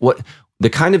judgment, the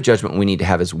kind of judgment we need to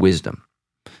have is wisdom.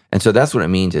 And so that's what it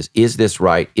means is this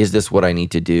right? Is this what I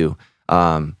need to do?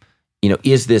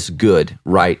 Is this good,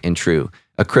 right, and true?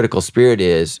 A critical spirit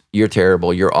is you're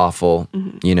terrible, you're awful,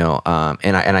 and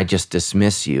I just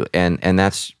dismiss you, and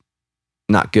that's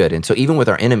not good. And so even with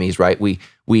our enemies, right,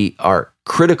 we are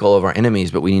critical of our enemies,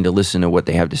 but we need to listen to what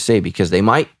they have to say because they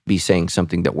might be saying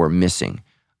something that we're missing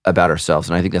about ourselves.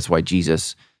 And I think that's why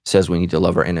Jesus says we need to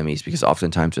love our enemies, because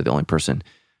oftentimes they're the only person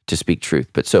to speak truth.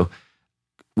 But so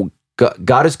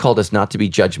God has called us not to be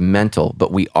judgmental,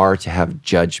 but we are to have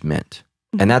judgment.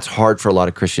 And that's hard for a lot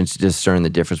of Christians to discern the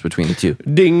difference between the two.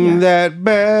 Ding that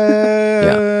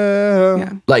bell.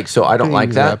 Yeah. Like, so I don't Ding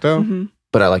like that, bell.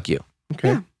 but I like you. Okay.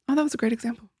 Yeah. Oh, that was a great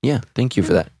example. Yeah, thank you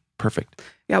for that. Perfect.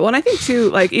 Yeah. Well, and I think too,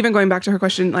 like even going back to her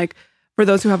question, like for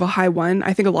those who have a high one,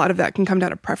 I think a lot of that can come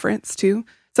down to preference too.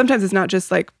 Sometimes it's not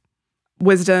just like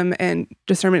wisdom and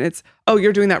discernment. It's, oh,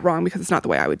 you're doing that wrong because it's not the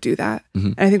way I would do that.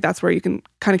 And I think that's where you can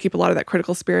kind of keep a lot of that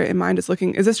critical spirit in mind, is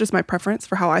looking, is this just my preference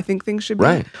for how I think things should be?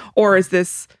 Right. Or is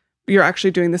this, you're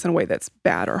actually doing this in a way that's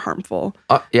bad or harmful?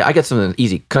 Yeah, I got something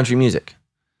easy. Country music.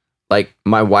 Like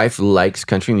my wife likes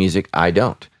country music. I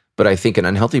don't. But I think an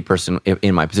unhealthy person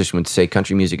in my position would say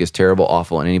country music is terrible,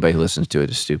 awful, and anybody who listens to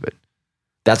it is stupid.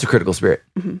 That's a critical spirit.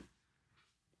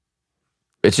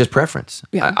 It's just preference.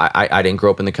 Yeah. I didn't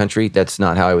grow up in the country. That's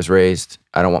not how I was raised.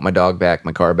 I don't want my dog back,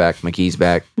 my car back, my keys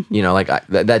back.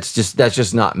 That's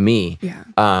just not me. Yeah.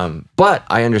 But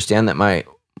I understand that my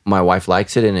wife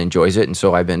likes it and enjoys it, and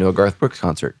so I've been to a Garth Brooks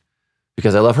concert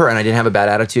because I love her, and I didn't have a bad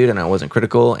attitude, and I wasn't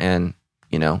critical, and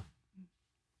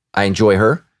I enjoy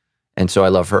her, and so I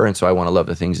love her, and so I want to love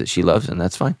the things that she loves, and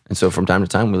that's fine. And so from time to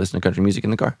time, we listen to country music in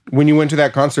the car. When you went to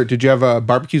that concert, did you have a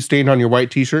barbecue stain on your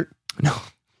white T-shirt? No.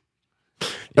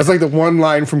 That's like the one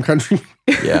line from country.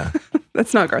 Yeah.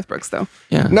 That's not Garth Brooks though.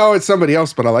 Yeah. No, it's somebody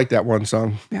else, but I like that one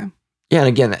song. Yeah. Yeah, and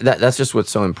again, that's just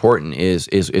what's so important is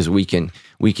we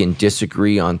can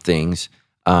disagree on things,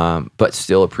 but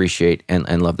still appreciate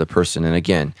and love the person. And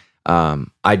again,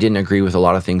 I didn't agree with a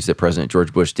lot of things that President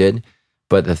George Bush did,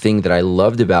 but the thing that I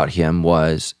loved about him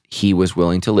was he was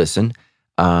willing to listen,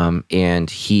 and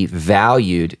he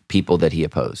valued people that he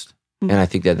opposed. And I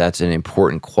think that that's an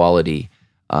important quality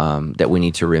that we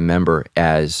need to remember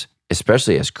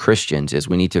especially as Christians, is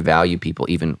we need to value people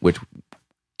even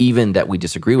that we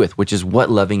disagree with, which is what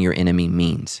loving your enemy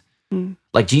means.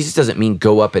 Like Jesus doesn't mean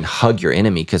go up and hug your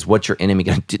enemy, because what's your enemy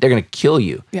going to do? They're going to kill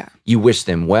you. Yeah. You wish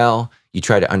them well. You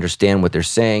try to understand what they're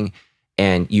saying,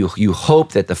 and you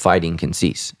hope that the fighting can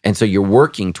cease. And so you're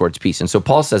working towards peace. And so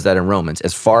Paul says that in Romans,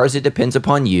 as far as it depends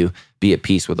upon you, be at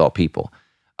peace with all people.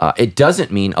 It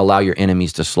doesn't mean allow your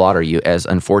enemies to slaughter you, as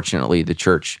unfortunately the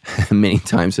church many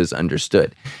times has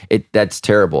understood. That's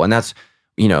terrible. And that's,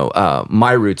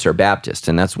 my roots are Baptist,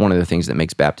 and that's one of the things that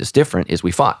makes Baptists different is we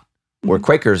fought, where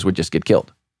Quakers would just get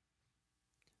killed.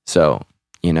 So,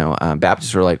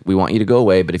 Baptists are like, we want you to go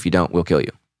away, but if you don't, we'll kill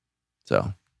you.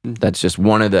 So That's just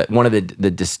one of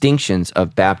the distinctions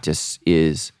of Baptists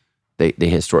is they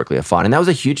historically have fought. And that was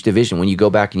a huge division. When you go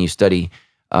back and you study,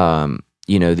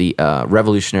 the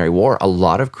Revolutionary War, a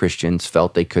lot of Christians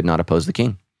felt they could not oppose the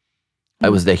king. It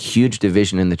was the huge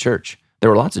division in the church. There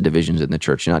were lots of divisions in the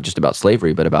church, not just about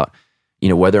slavery, but about,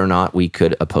 whether or not we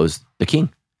could oppose the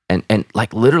king. And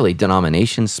like literally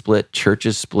denominations split,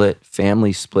 churches split,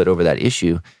 families split over that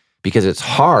issue because it's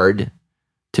hard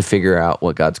to figure out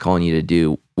what God's calling you to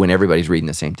do when everybody's reading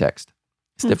the same text.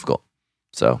 It's difficult.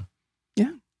 So.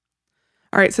 Yeah.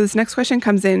 All right. So this next question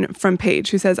comes in from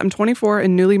Paige, who says, I'm 24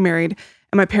 and newly married,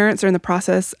 and my parents are in the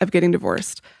process of getting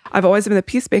divorced. I've always been the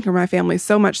peacemaker in my family,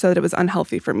 so much so that it was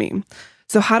unhealthy for me.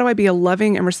 So how do I be a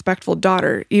loving and respectful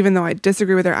daughter, even though I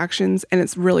disagree with their actions and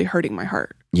it's really hurting my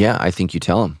heart? Yeah, I think you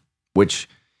tell them, which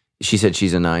she said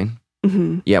she's a 9.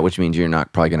 Mm-hmm. Yeah, which means you're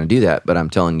not probably going to do that, but I'm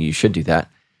telling you, you should do that.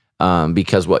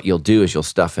 Because what you'll do is you'll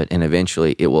stuff it and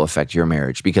eventually it will affect your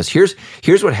marriage. Because here's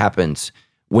what happens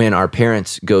when our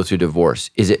parents go through divorce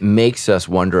is it makes us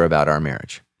wonder about our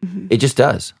marriage. Mm-hmm. It just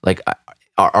does. Like,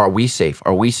 are we safe?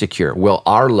 Are we secure? Will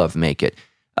our love make it?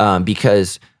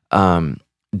 Because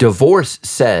divorce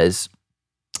says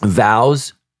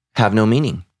vows have no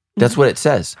meaning. That's what it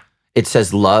says. It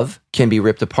says love can be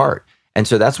ripped apart. And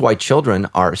so that's why children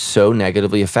are so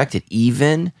negatively affected.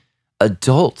 Even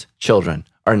adult children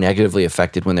are negatively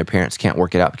affected when their parents can't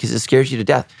work it out because it scares you to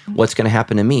death. What's going to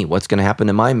happen to me? What's going to happen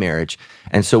to my marriage?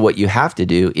 And so what you have to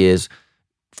do is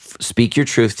speak your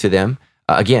truth to them.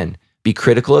 Again, be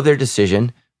critical of their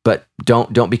decision, but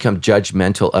don't become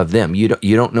judgmental of them. You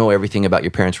don't know everything about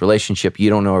your parents' relationship. You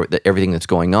don't know everything that's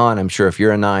going on. I'm sure if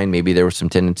you're a 9, maybe there were some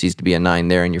tendencies to be a 9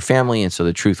 there in your family, and so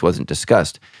the truth wasn't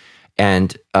discussed.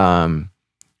 And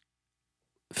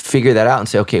figure that out and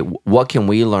say, okay, what can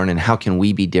we learn and how can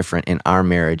we be different in our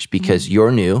marriage? Because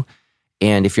you're new,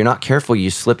 and if you're not careful,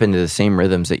 you slip into the same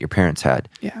rhythms that your parents had.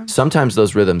 Yeah. Sometimes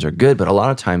those rhythms are good, but a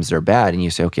lot of times they're bad. And you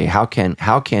say, okay, how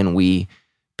can we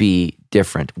be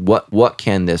different? What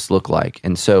can this look like?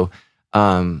 And so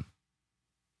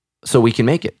we can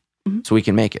make it. Mm-hmm. So we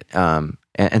can make it. And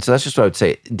so that's just what I would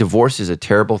say. Divorce is a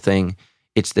terrible thing.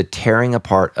 It's the tearing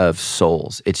apart of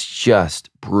souls. It's just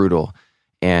brutal.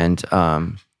 And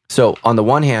so on the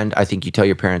one hand, I think you tell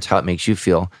your parents how it makes you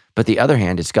feel, but the other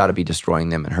hand, it's got to be destroying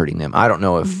them and hurting them. I don't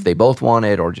know if they both want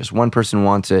it or just one person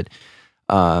wants it.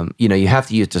 You have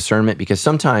to use discernment because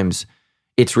sometimes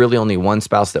it's really only one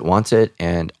spouse that wants it,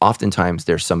 and oftentimes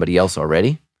there's somebody else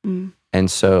already.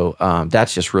 And so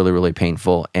that's just really, really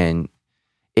painful, and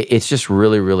it's just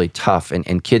really, really tough.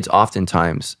 And kids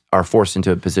oftentimes are forced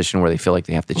into a position where they feel like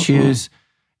they have to choose.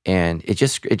 And it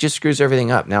just screws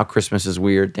everything up. Now Christmas is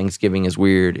weird, Thanksgiving is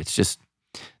weird.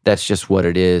 That's just what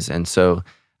it is. And so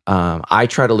I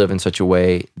try to live in such a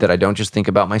way that I don't just think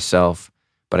about myself,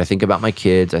 but I think about my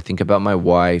kids, I think about my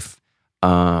wife,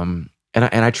 and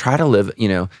I try to live.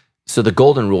 So the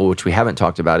golden rule, which we haven't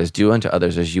talked about, is do unto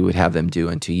others as you would have them do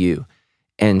unto you.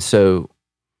 And so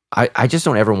I just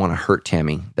don't ever want to hurt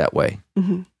Tammy that way.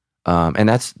 Mm-hmm. And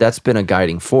that's been a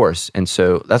guiding force. And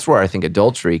so that's where I think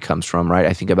adultery comes from, right?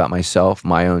 I think about myself,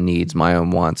 my own needs, my own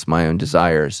wants, my own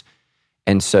desires.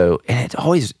 And it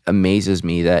always amazes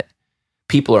me that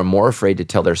people are more afraid to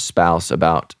tell their spouse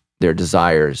about their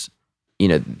desires.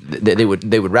 They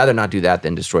would rather not do that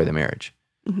than destroy the marriage.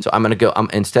 Mm-hmm. So I'm going to go,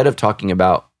 instead of talking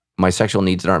about my sexual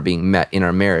needs that aren't being met in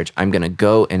our marriage, I'm going to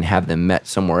go and have them met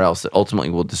somewhere else that ultimately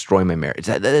will destroy my marriage.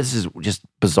 This is just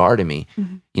bizarre to me.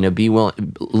 Mm-hmm. Be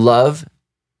willing. Love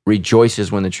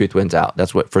rejoices when the truth wins out.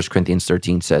 That's what 1 Corinthians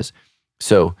 13 says.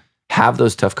 So have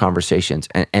those tough conversations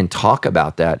and talk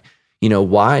about that.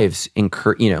 Wives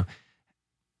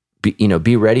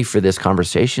be ready for this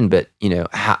conversation. But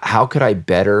how could I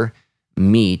better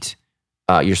meet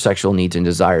your sexual needs and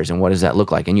desires, and what does that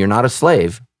look like? And you're not a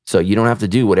slave. So you don't have to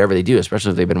do whatever they do,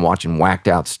 especially if they've been watching whacked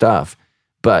out stuff.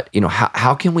 But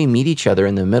how can we meet each other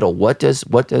in the middle? What does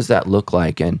that look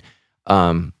like? And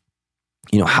how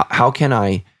can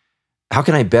I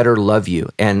better love you?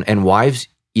 And wives,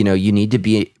 you need to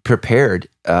be prepared.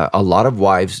 A lot of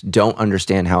wives don't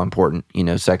understand how important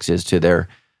sex is to their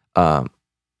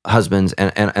husbands,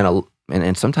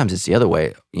 and sometimes it's the other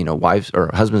way. Wives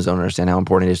or husbands don't understand how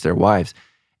important it is to their wives.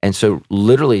 And so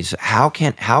literally, how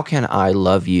can I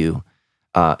love you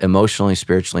emotionally,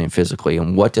 spiritually, and physically?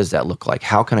 And what does that look like?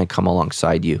 How can I come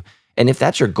alongside you? And if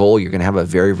that's your goal, you're going to have a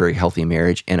very, very healthy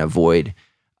marriage and avoid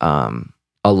a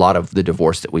lot of the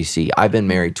divorce that we see. I've been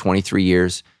married 23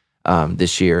 years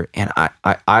this year, and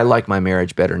I like my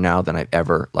marriage better now than I've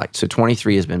ever liked. So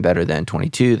 23 has been better than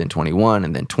 22, then 21,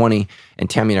 and then 20. And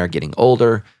Tammy and I are getting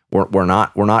older. we're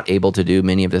not able to do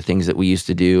many of the things that we used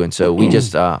to do, and so we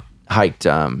just hiked.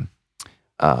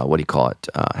 What do you call it?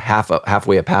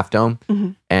 Halfway up Half Dome,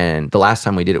 and the last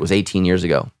time we did it was 18 years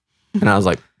ago, and I was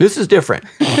like, "This is different.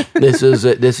 This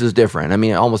is different." I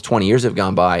mean, almost 20 years have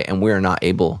gone by, and we're not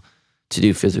able to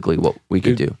do physically what we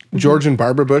could do. George and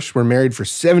Barbara Bush were married for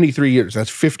 73 years. That's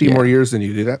 50 more years than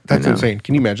you do. That's insane.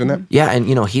 Can you imagine that? Yeah, and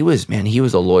he was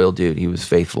a loyal dude. He was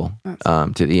faithful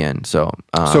to the end. So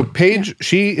Paige,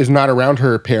 she is not around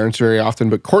her parents very often,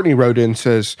 but Courtney wrote in,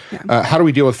 says, how do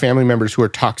we deal with family members who are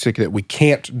toxic that we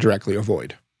can't directly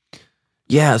avoid?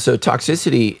 Yeah, so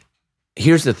toxicity,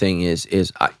 here's the thing is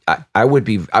I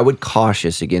would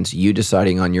cautious against you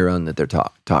deciding on your own that they're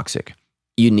toxic.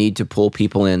 You need to pull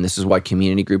people in. This is why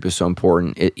community group is so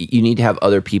important. You need to have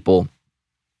other people,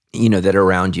 that are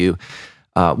around you.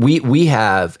 We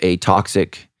have a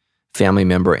toxic family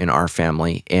member in our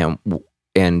family,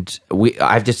 and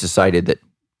I've just decided that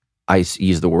I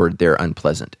use the word they're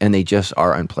unpleasant, and they just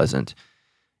are unpleasant.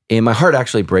 And my heart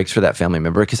actually breaks for that family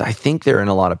member because I think they're in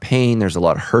a lot of pain. There's a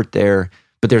lot of hurt there,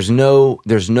 but there's no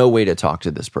way to talk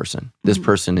to this person. This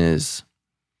person is,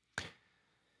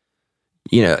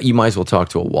 you might as well talk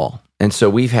to a wall. And so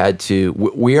we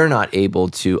are not able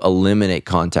to eliminate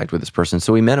contact with this person.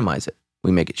 So we minimize it.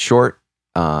 We make it short.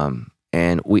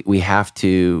 And we have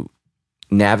to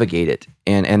navigate it.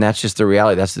 And that's just the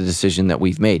reality. That's the decision that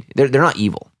we've made. They're not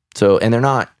evil. So, and they're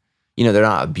not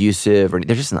abusive, or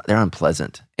they're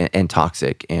unpleasant and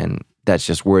toxic. And that's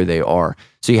just where they are.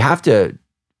 So you have to,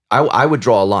 I would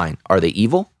draw a line. Are they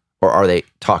evil or are they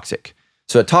toxic?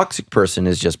 So a toxic person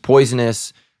is just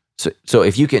poisonous. So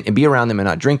if you can be around them and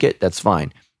not drink it, that's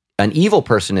fine. An evil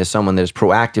person is someone that is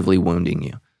proactively wounding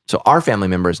you. So our family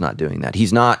member is not doing that.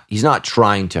 He's not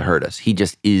trying to hurt us. He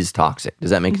just is toxic. Does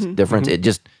that make a difference? It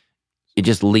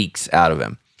just leaks out of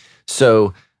him.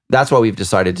 So that's why we've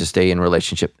decided to stay in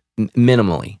relationship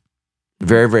minimally,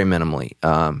 very, very minimally.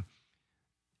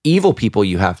 Evil people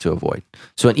you have to avoid.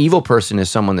 So an evil person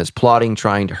is someone that's plotting,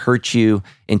 trying to hurt you,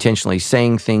 intentionally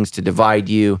saying things to divide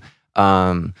you.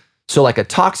 So like a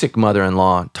toxic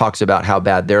mother-in-law talks about how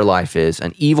bad their life is.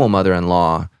 An evil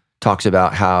mother-in-law talks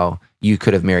about how you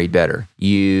could have married better.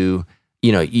 You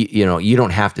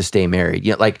don't have to stay married.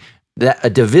 Like that, a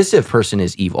divisive person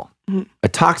is evil. A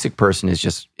toxic person is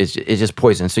just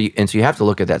poison. So you have to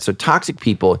look at that. So toxic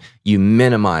people you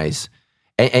minimize,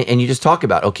 and you just talk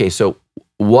about, okay, so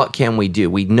what can we do?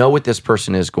 We know what this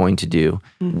person is going to do.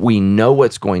 We know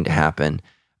what's going to happen.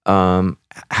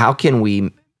 How can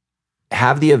we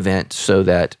have the event so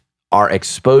that our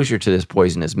exposure to this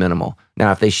poison is minimal?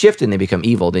 Now, if they shift and they become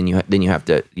evil, then you have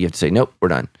to say, nope, we're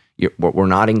done. We're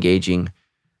not engaging.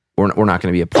 We're not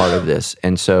going to be a part of this.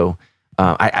 And so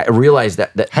I realize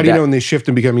that. How do you know when they shift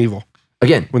and become evil?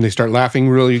 Again, when they start laughing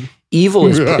really. Evil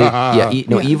is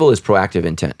evil is proactive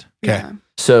intent. Okay. Yeah.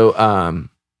 So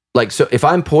so if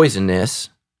I'm poisonous,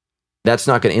 that's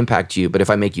not going to impact you. But if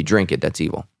I make you drink it, that's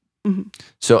evil.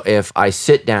 So if I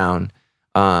sit down.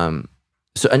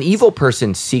 So an evil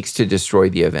person seeks to destroy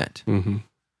the event. A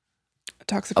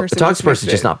toxic person. A toxic person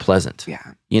is just not pleasant. Yeah.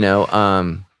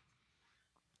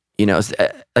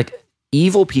 Like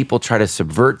evil people try to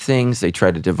subvert things. They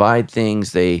try to divide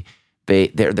things. They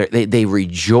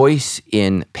rejoice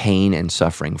in pain and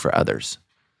suffering for others.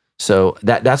 So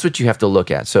that's what you have to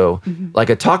look at. So like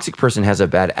a toxic person has a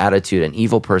bad attitude. An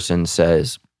evil person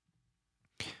says,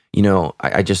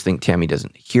 I just think Tammy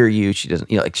doesn't hear you. She doesn't,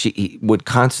 he would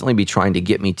constantly be trying to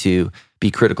get me to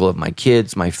be critical of my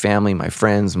kids, my family, my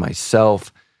friends,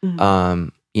 myself. They're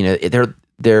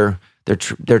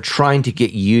trying to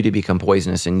get you to become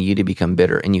poisonous and you to become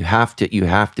bitter, and you have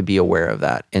to be aware of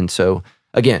that. And so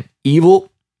again, evil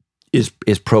is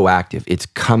proactive. It's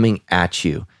coming at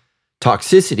you.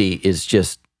 Toxicity is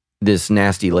just this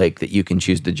nasty lake that you can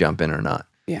choose to jump in or not.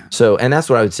 Yeah. So, and that's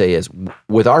what I would say is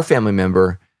with our family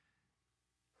member,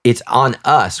 it's on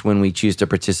us when we choose to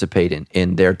participate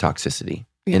in their toxicity,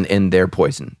 in their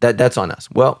poison. That's on us.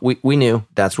 Well, we knew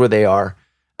that's where they are,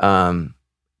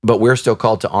 but we're still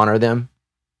called to honor them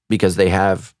because they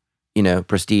have,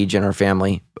 prestige in our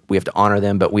family. We have to honor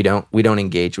them, but we don't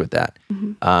engage with that.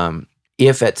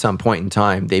 If at some point in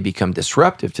time they become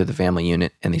disruptive to the family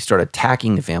unit and they start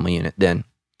attacking the family unit, then,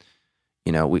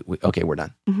 we're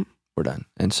done. We're done.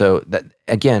 And so that,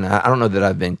 again, I don't know that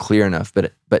I've been clear enough,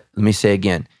 but let me say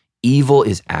again, evil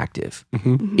is active.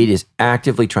 It is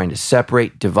actively trying to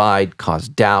separate, divide, cause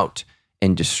doubt,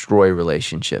 and destroy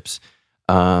relationships.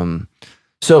 So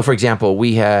for example,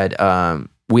 we had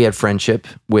friendship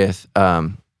with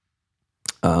some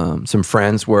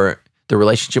friends where the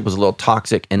relationship was a little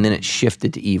toxic and then it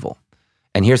shifted to evil.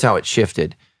 And here's how it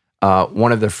shifted.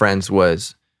 one of the friends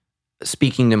was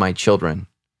speaking to my children,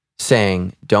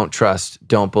 saying, "Don't trust,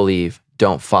 don't believe,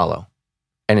 don't follow."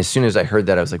 And as soon as I heard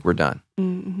that, I was like, "We're done."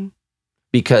 Mm-hmm.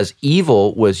 Because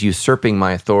evil was usurping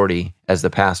my authority as the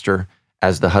pastor,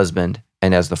 as the husband,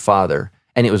 and as the father.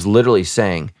 And it was literally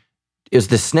saying, it was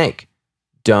the snake,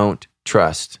 "Don't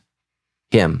trust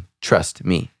him, trust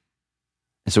me."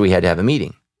 And so we had to have a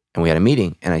meeting. And we had a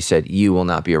meeting, and I said, "You will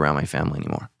not be around my family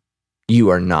anymore. You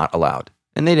are not allowed."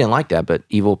 And they didn't like that, but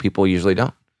evil people usually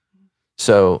don't.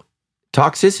 So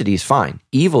toxicity is fine.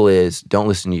 Evil is, don't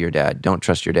listen to your dad, don't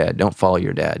trust your dad, don't follow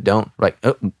your dad, don't, like,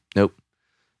 oh, nope.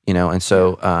 And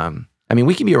so, I mean,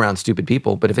 we can be around stupid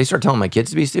people, but if they start telling my kids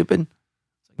to be stupid,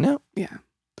 it's like, no. Yeah.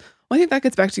 Well, I think that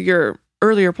gets back to your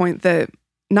earlier point that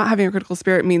not having a critical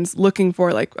spirit means looking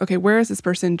for, like, okay, where is this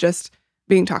person just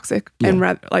being toxic? Yeah. And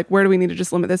rather, like, where do we need to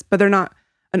just limit this? But they're not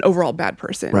an overall bad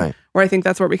person. Right. Where I think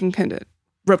that's where we can kind of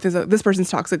rope things up. This person's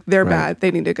toxic. They're bad.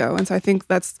 They need to go. And so I think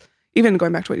that's even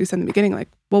going back to what you said in the beginning, like,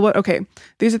 well, okay,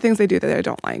 these are things they do that I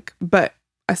don't like, but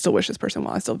I still wish this person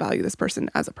well. I still value this person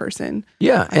as a person.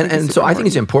 Yeah. And so I think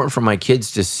it's important for my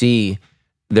kids to see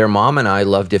their mom and I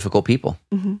love difficult people.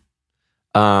 Mm-hmm.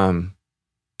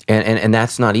 And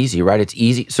that's not easy, right? It's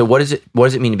easy. So what does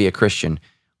it mean to be a Christian?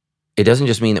 It doesn't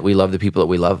just mean that we love the people that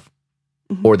we love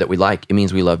or that we like. It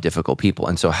means we love difficult people.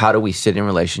 And so how do we sit in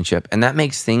relationship? And that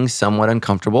makes things somewhat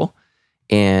uncomfortable.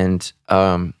 And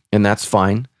that's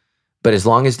fine. But as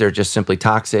long as they're just simply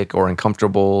toxic or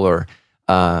uncomfortable or,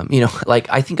 like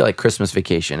I think like Christmas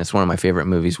Vacation, it's one of my favorite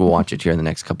movies. We'll watch it here in the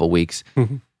next couple of weeks.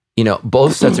 Mm-hmm.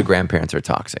 Both sets of grandparents are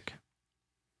toxic.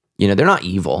 They're not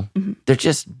evil. Mm-hmm. They're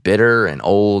just bitter and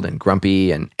old and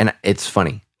grumpy. And it's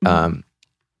funny.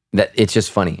 That it's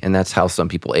just funny. And that's how some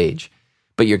people age.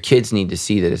 But your kids need to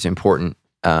see that it's important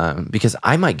because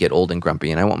I might get old and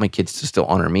grumpy and I want my kids to still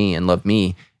honor me and love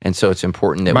me. And so it's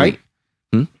important that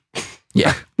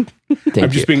Yeah.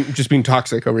 I'm just being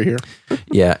toxic over here.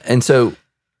 Yeah. And so,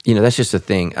 that's just a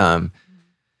thing.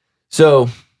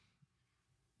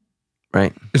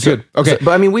 Right. It's good. Okay.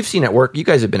 But I mean, we've seen at work, you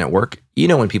guys have been at work,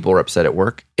 when people are upset at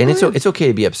work and it's okay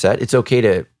to be upset. It's okay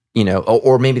to,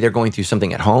 or maybe they're going through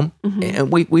something at home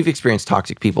and we've experienced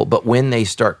toxic people, but when they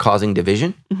start causing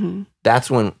division, that's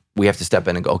when we have to step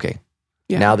in and go, okay,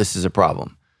 now this is a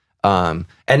problem.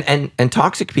 And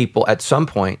toxic people at some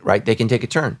point, right, they can take a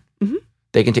turn.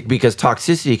 They can because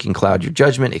toxicity can cloud your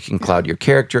judgment. It can cloud your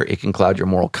character. It can cloud your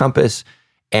moral compass.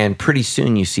 And pretty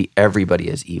soon you see everybody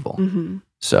as evil.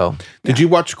 So, did you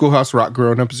watch Schoolhouse Rock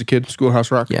growing up as a kid?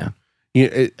 Schoolhouse Rock? Yeah.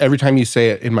 Every time you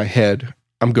say it in my head,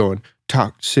 I'm going,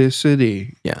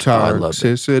 toxicity. Yeah.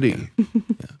 Toxicity.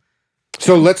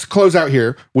 So let's close out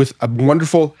here with a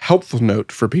wonderful, helpful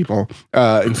note for people.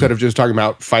 Instead of just talking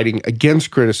about fighting against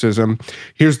criticism,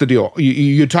 here's the deal.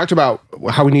 You talked about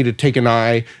how we need to take an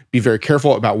eye, be very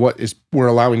careful about what we're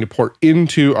allowing to pour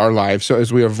into our lives. So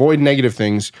as we avoid negative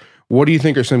things, what do you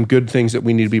think are some good things that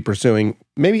we need to be pursuing,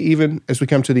 maybe even as we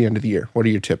come to the end of the year? What are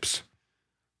your tips?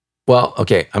 Well,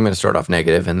 okay, I'm going to start off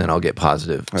negative and then I'll get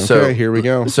positive. Okay, so, here we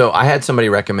go. So I had somebody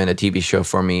recommend a TV show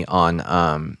for me on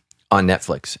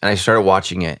Netflix, and I started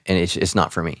watching it, and it's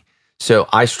not for me. So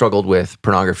I struggled with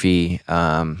pornography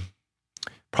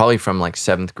probably from like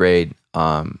 7th grade,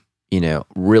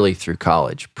 really through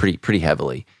college, pretty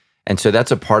heavily. And so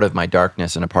that's a part of my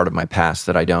darkness and a part of my past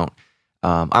that I don't.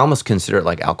 I almost consider it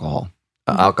like alcohol.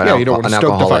 You don't want to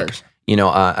stoke the fires.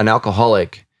 An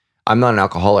alcoholic. I'm not an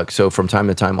alcoholic, so from time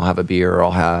to time I'll have a beer or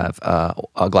I'll have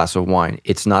a glass of wine.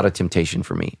 It's not a temptation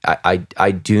for me.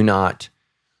 I do not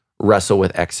wrestle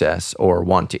with excess or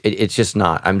want to. It's just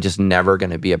not. I'm just never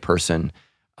going to be a person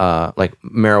like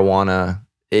marijuana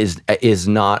is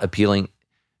not appealing.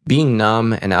 Being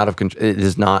numb and out of control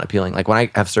is not appealing. Like when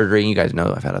I have surgery, you guys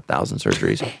know I've had 1,000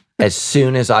 surgeries. As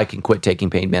soon as I can quit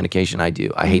taking pain medication, I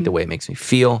do. I hate the way it makes me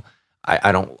feel.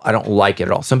 I don't like it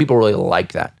at all. Some people really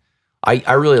like that.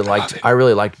 I really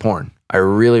liked porn. I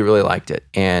really, really liked it.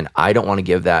 And I don't want to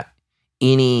give that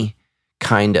any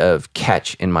kind of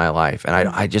catch in my life. And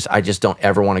I just don't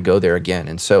ever want to go there again.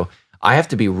 And so I have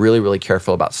to be really, really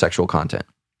careful about sexual content.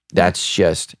 That's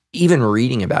just, even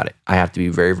reading about it, I have to be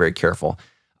very, very careful,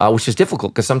 which is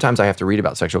difficult because sometimes I have to read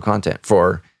about sexual content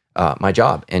for my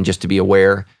job and just to be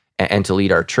aware and to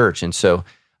lead our church. And so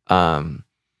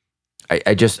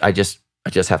I just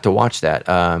have to watch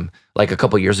that. Like a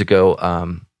couple years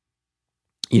ago,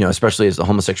 especially as the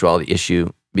homosexuality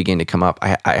issue began to come up,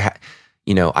 I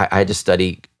had to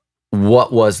study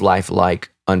what was life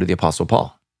like under the Apostle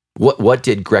Paul. What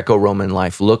did Greco-Roman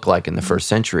life look like in the first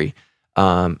century?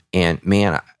 And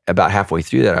man, about halfway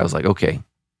through that, I was like, okay,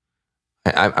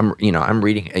 I'm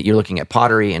reading. You're looking at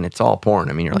pottery, and it's all porn.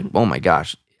 I mean, you're like, oh my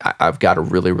gosh, I've got to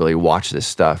really, really watch this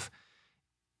stuff,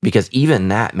 because even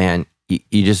that, man,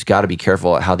 you just got to be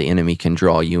careful at how the enemy can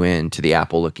draw you in to the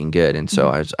apple looking good. And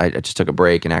so I just took a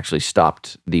break and actually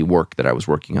stopped the work that I was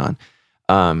working on.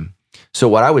 So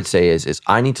what I would say is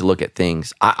I need to look at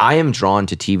things. I am drawn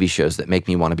to TV shows that make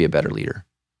me want to be a better leader.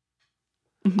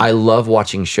 I love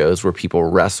watching shows where people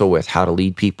wrestle with how to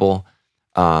lead people,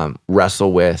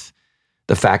 wrestle with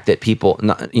the fact that people,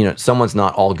 someone's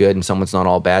not all good and someone's not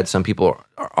all bad. Some people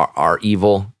are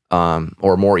evil,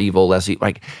 or more evil, less evil.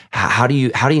 Like, how do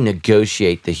you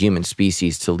negotiate the human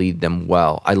species to lead them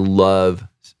well? I love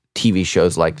TV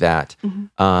shows like that.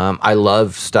 I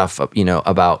love stuff,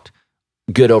 about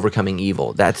good overcoming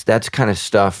evil. That's kind of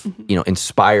stuff,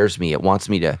 inspires me. It wants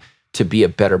me to be a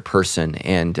better person.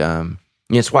 And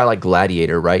it's why I like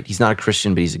Gladiator, right? He's not a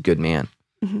Christian, but he's a good man.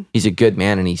 He's a good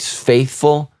man, and he's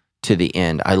faithful to the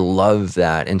end. I love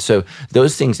that. And so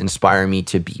those things inspire me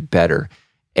to be better.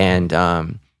 And,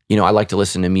 I like to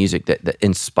listen to music that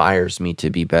inspires me to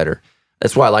be better.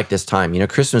 That's why I like this time.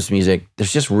 Christmas music,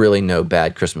 there's just really no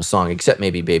bad Christmas song, except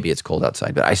maybe Baby It's Cold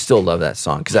Outside. But I still love that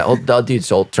song, because that dude's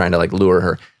still trying to lure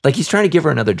her. Like, he's trying to give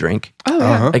her another drink. Oh,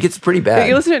 yeah. Like, it's pretty bad.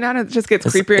 You listen to it now and it just gets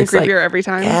creepier and creepier every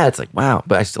time. Yeah, it's like, wow.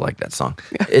 But I still like that song.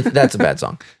 That's a bad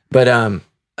song. But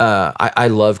I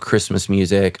love Christmas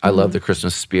music. I love the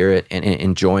Christmas spirit and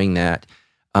enjoying that,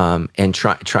 and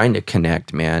trying to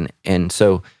connect, man. And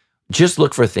so just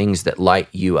look for things that light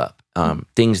you up,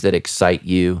 things that excite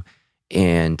you,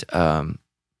 and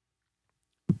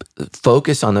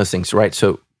focus on those things, right?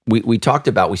 So we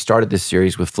started this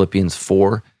series with Philippians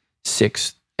 4,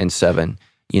 6, and 7.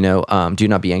 Do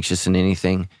not be anxious in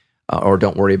anything, or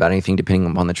don't worry about anything, depending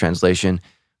upon the translation,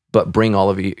 but bring all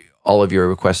of your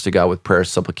requests to God with prayer,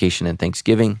 supplication, and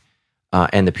thanksgiving,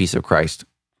 and the peace of Christ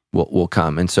will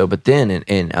come. And so, but then in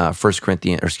in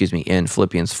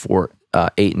Philippians 4,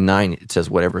 8 and 9, it says,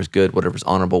 whatever is good, whatever is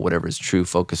honorable, whatever is true,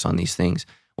 focus on these things.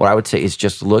 What I would say is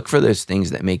just look for those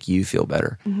things that make you feel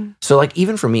better. So like,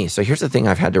 even for me, so here's the thing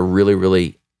I've had to really,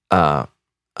 really, it's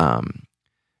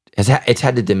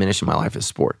had to diminish in my life is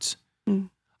sports.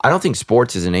 I don't think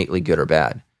sports is innately good or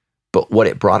bad, but what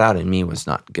it brought out in me was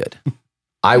not good.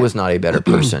 I was not a better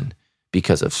person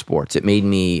because of sports. It made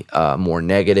me more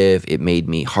negative. It made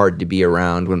me hard to be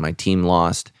around when my team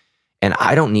lost. And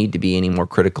I don't need to be any more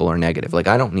critical or negative. Like,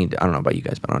 I don't know about you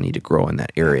guys, but I don't need to grow in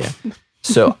that area.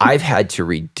 So I've had to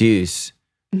reduce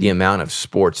the amount of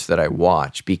sports that I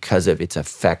watch because of its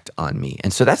effect on me.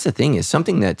 And so that's the thing, is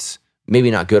something that's maybe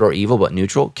not good or evil, but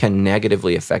neutral, can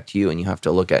negatively affect you. And you have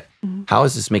to look at, how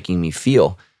is this making me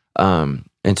feel? And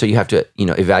so you have to,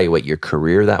 evaluate your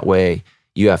career that way.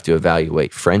 You have to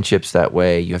evaluate friendships that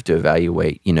way. You have to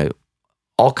evaluate,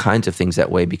 all kinds of things that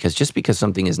way, because just because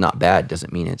something is not bad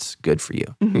doesn't mean it's good for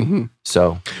you.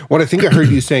 So what I think I heard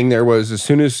you saying there was, as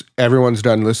soon as everyone's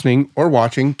done listening or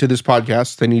watching to this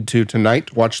podcast, they need to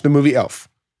tonight watch the movie Elf.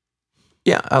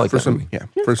 Yeah, I like that movie.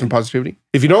 For some positivity.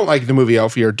 If you don't like the movie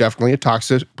Elf, you're definitely a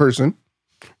toxic person,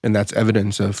 and that's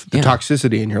evidence of the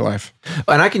toxicity in your life.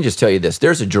 And I can just tell you this,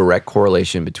 there's a direct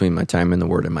correlation between my time in the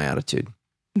Word and my attitude.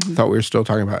 I thought we were still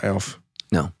talking about Elf.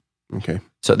 No. Okay.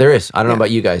 So there is. I don't know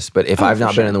about you guys, but if I've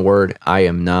not been in the Word, I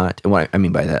am not. And what I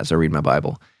mean by that is I read my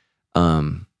Bible.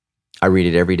 I read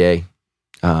it every day.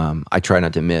 I try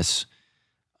not to miss.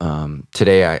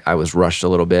 Today I was rushed a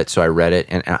little bit, so I read it.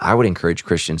 And I would encourage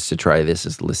Christians to try this,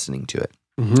 is listening to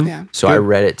it. So I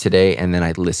read it today, and then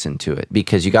I listened to it.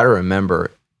 Because you got to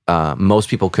remember, most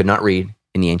people could not read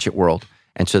in the ancient world.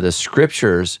 And so the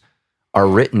scriptures are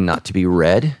written not to be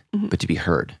read, but to be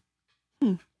heard.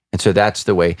 And so that's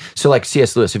the way. So like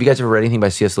C.S. Lewis, have you guys ever read anything by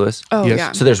C.S. Lewis? Oh, Yes.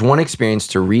 yeah. So there's one experience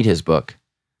to read his book,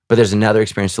 but there's another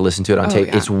experience to listen to it on tape.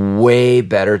 Yeah. It's way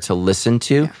better to listen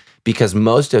to because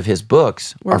most of his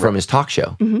books are from his talk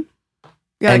show. Yeah,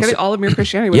 And like so- All of Mere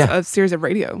Christianity was a series of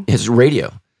radio. His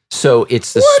radio. So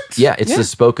it's the the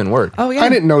spoken word. Oh, yeah. I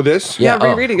didn't know this. Yeah.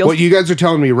 reread it. You'll What you guys are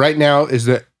telling me right now is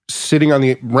that sitting on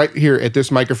the right here at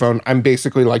this microphone, I'm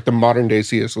basically like the modern day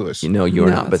C.S. Lewis. No, you're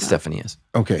No, not, but it's not. Stephanie is.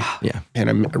 Okay. Yeah. And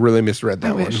I really misread that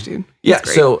I one. wish, dude. Yeah, It's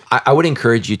great. so I would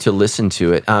encourage you to listen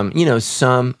to it. I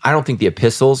don't think the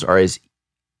epistles are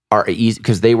easy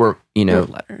because they were, They're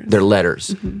letters. they're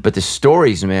letters. But the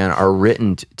stories, man, are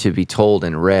written to be told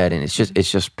and read, and it's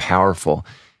just powerful.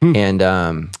 And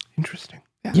Interesting.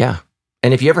 yeah.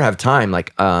 And if you ever have time,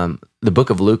 like the book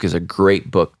of Luke is a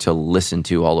great book to listen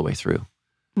to all the way through,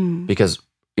 because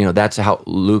that's how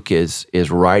Luke is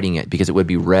writing it, because it would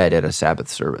be read at a Sabbath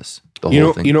service. The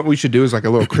whole thing. You know what we should do is like a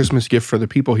little Christmas gift for the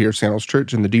people here at Sandals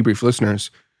Church and the Debrief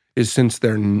listeners is since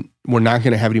we're not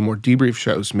going to have any more debrief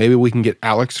shows, maybe we can get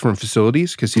Alex from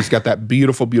Facilities, because he's got that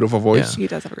beautiful, beautiful voice. He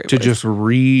does have a great to voice. just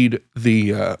read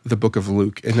the book of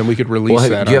Luke, and then we could release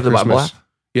that. Do you have the Bible Christmas. app?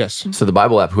 Yes. So the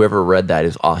Bible app, whoever read that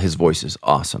his voice is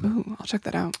awesome. Ooh, I'll check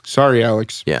that out. Sorry,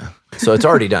 Alex. Yeah. So it's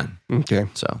already done. Okay.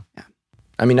 So, Yeah.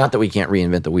 I mean, not that we can't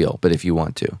reinvent the wheel, but if you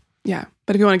want to. Yeah,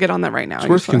 but if you want to get on that right now, It's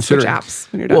you worth just want to switch considering.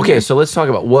 apps when you're done. Okay, here. so let's talk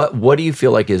about what do you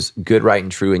feel like is good, right,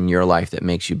 and true in your life that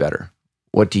makes you better?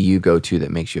 What do you go to that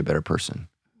makes you a better person?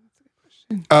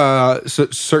 So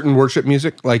certain worship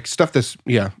music, like stuff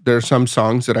there are some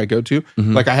songs that I go to.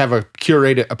 Mhm. Like I have a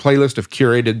playlist of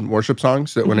curated worship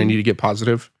songs that when I Mhm. need to get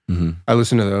positive, Mhm. I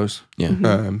listen to those. Yeah.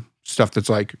 Mhm. Stuff that's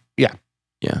like, yeah.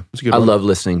 It's a good I one. love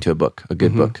listening to a book, a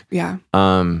good Mhm. book. Yeah.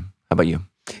 How about you?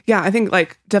 Yeah, I think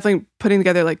like definitely putting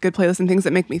together like good playlists and things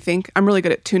that make me think. I'm really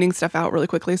good at tuning stuff out really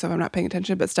quickly, so if I'm not paying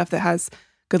attention, but stuff that has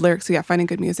good lyrics. So yeah, finding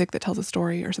good music that tells a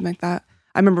story or something like that.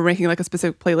 I remember making like a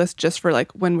specific playlist just for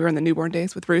like when we were in the newborn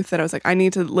days with Ruth, that I was like, I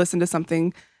need to listen to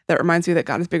something that reminds me that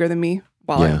God is bigger than me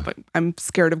while Yeah. I'm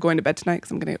scared of going to bed tonight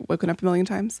because I'm going to get woken up a million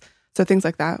times. So things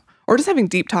like that. Or just having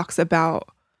deep talks about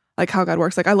like how God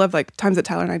works. Like I love like times that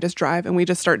Tyler and I just drive and we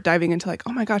just start diving into like,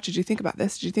 oh my gosh, did you think about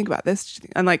this? Did you think about this?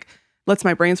 And like lets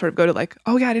my brain sort of go to like,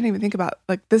 oh yeah, I didn't even think about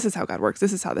like, this is how God works.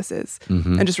 This is how this is.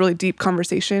 Mhm. And just really deep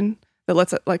conversation that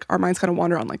lets it, like our minds kind of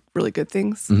wander on like really good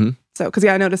things. Mhm. So, cause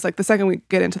yeah, I noticed like the second we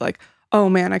get into like, oh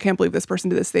man, I can't believe this person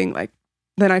did this thing. Like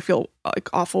then I feel like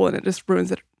awful and it just ruins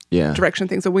the Yeah. direction of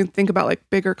things. So we think about like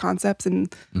bigger concepts and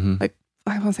Mhm. like,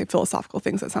 I want to say philosophical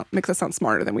things that makes us sound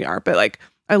smarter than we are. But like,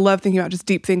 I love thinking about just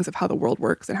deep things of how the world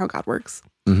works and how God works.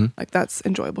 Mhm. Like that's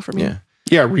enjoyable for me. Yeah.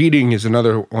 Yeah, reading is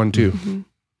another one too. Mhm.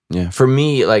 Yeah. For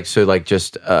me,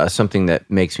 just something that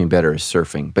makes me better is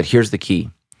surfing. But here's the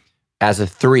key. As a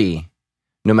 3,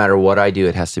 no matter what I do,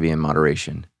 it has to be in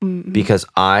moderation. Mhm. Because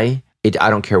I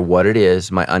don't care what it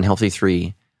is, my unhealthy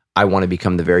 3, I want to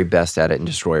become the very best at it and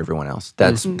destroy everyone else.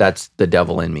 That's the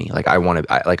devil in me. Like I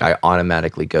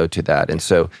automatically go to that. And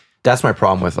so that's my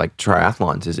problem with like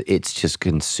triathlons is it's just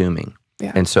consuming.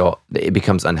 Yeah. And so it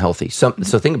becomes unhealthy. So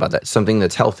think about that. Something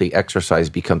that's healthy, exercise,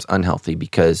 becomes unhealthy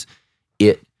because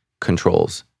it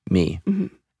controls me. Mhm.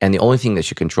 And the only thing that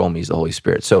should control me is the Holy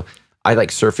Spirit. So I like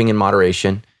surfing in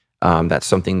moderation. That's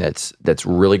something that's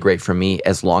really great for me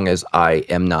as long as I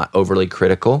am not overly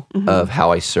critical of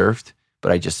how I surfed,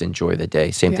 but I just enjoy the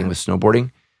day. Same thing with snowboarding.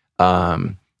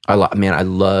 I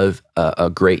love a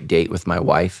great date with my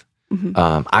wife.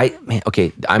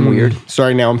 I'm weird.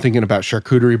 Sorry, now I'm thinking about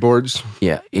charcuterie boards.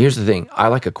 Yeah. Here's the thing. I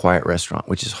like a quiet restaurant,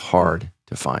 which is hard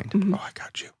to find. Mhm. Oh, I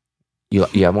got you. You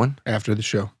have one? After the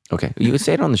show. Okay. You would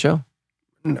say it on the show.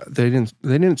 No, they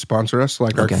didn't sponsor us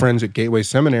like Okay. our friends at Gateway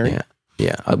Seminary. Yeah.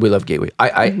 Yeah. We love Gateway.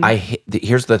 I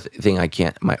here's the thing I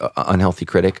can't, my unhealthy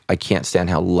critic, I can't stand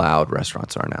how loud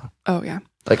restaurants are now. Oh yeah.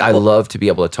 Like I love to be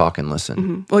able to talk and listen.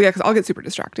 Mhm. Well, yeah, because I'll get super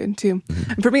distracted too.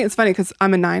 And for me, it's funny because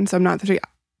I'm a 9, so I'm not the 3.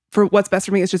 For what's best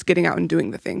for me is just getting out and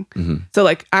doing the thing. Mhm. So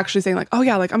like actually saying like, oh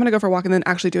yeah, like I'm gonna go for a walk and then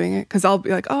actually doing it. Cause I'll be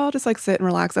like, oh, I'll just like sit and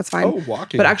relax. That's fine. Oh,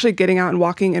 walking. But actually getting out and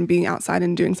walking and being outside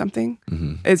and doing something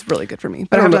Mhm. is really good for me.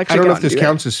 But I don't know, actually if this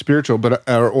counts as spiritual, but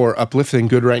or uplifting,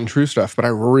 good, right, and true stuff. But I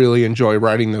really enjoy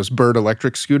riding those Bird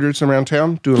electric scooters around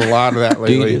town. Doing a lot of that Do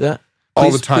lately. you do that? All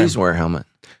Please- the time. Please wear a helmet.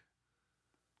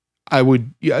 I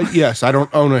would. Yes, I don't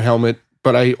own a helmet,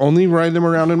 but I only ride them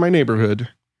around in my neighborhood.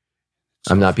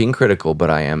 I'm not being critical,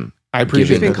 but I am I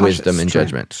appreciate giving that. cautious. wisdom and True.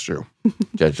 judgment. It's true.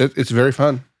 Judge. It's very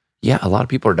fun. Yeah, a lot of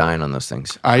people are dying on those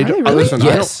things. I they don't, really? listen.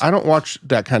 Yes. I don't watch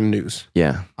that kind of news.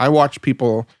 Yeah. I watch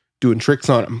people doing tricks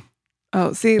on them.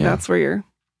 Oh, see, Yeah. that's where you're.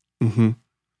 Mm-hmm.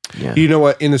 Yeah. You know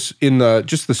what? In the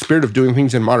just the spirit of doing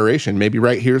things in moderation, maybe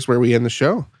right here's where we end the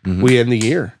show. Mhm. We end the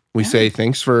year. We say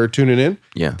thanks for tuning in.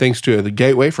 Yeah. Thanks to the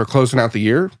Gateway for closing out the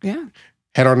year. Yeah.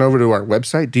 Head on over to our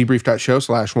website,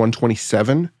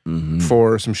 debrief.show/127 Mhm.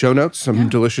 for some show notes, some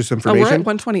delicious Oh, we're information. at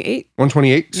 128.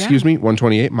 128, Yeah. excuse me,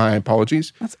 128. My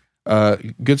apologies. That's-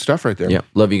 Good stuff right there. Yeah.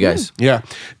 Love you guys. Yeah.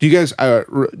 Do you guys,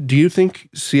 do you think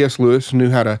C.S. Lewis knew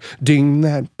how to ding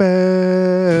that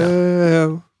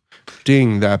bell?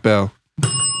 Ding that bell.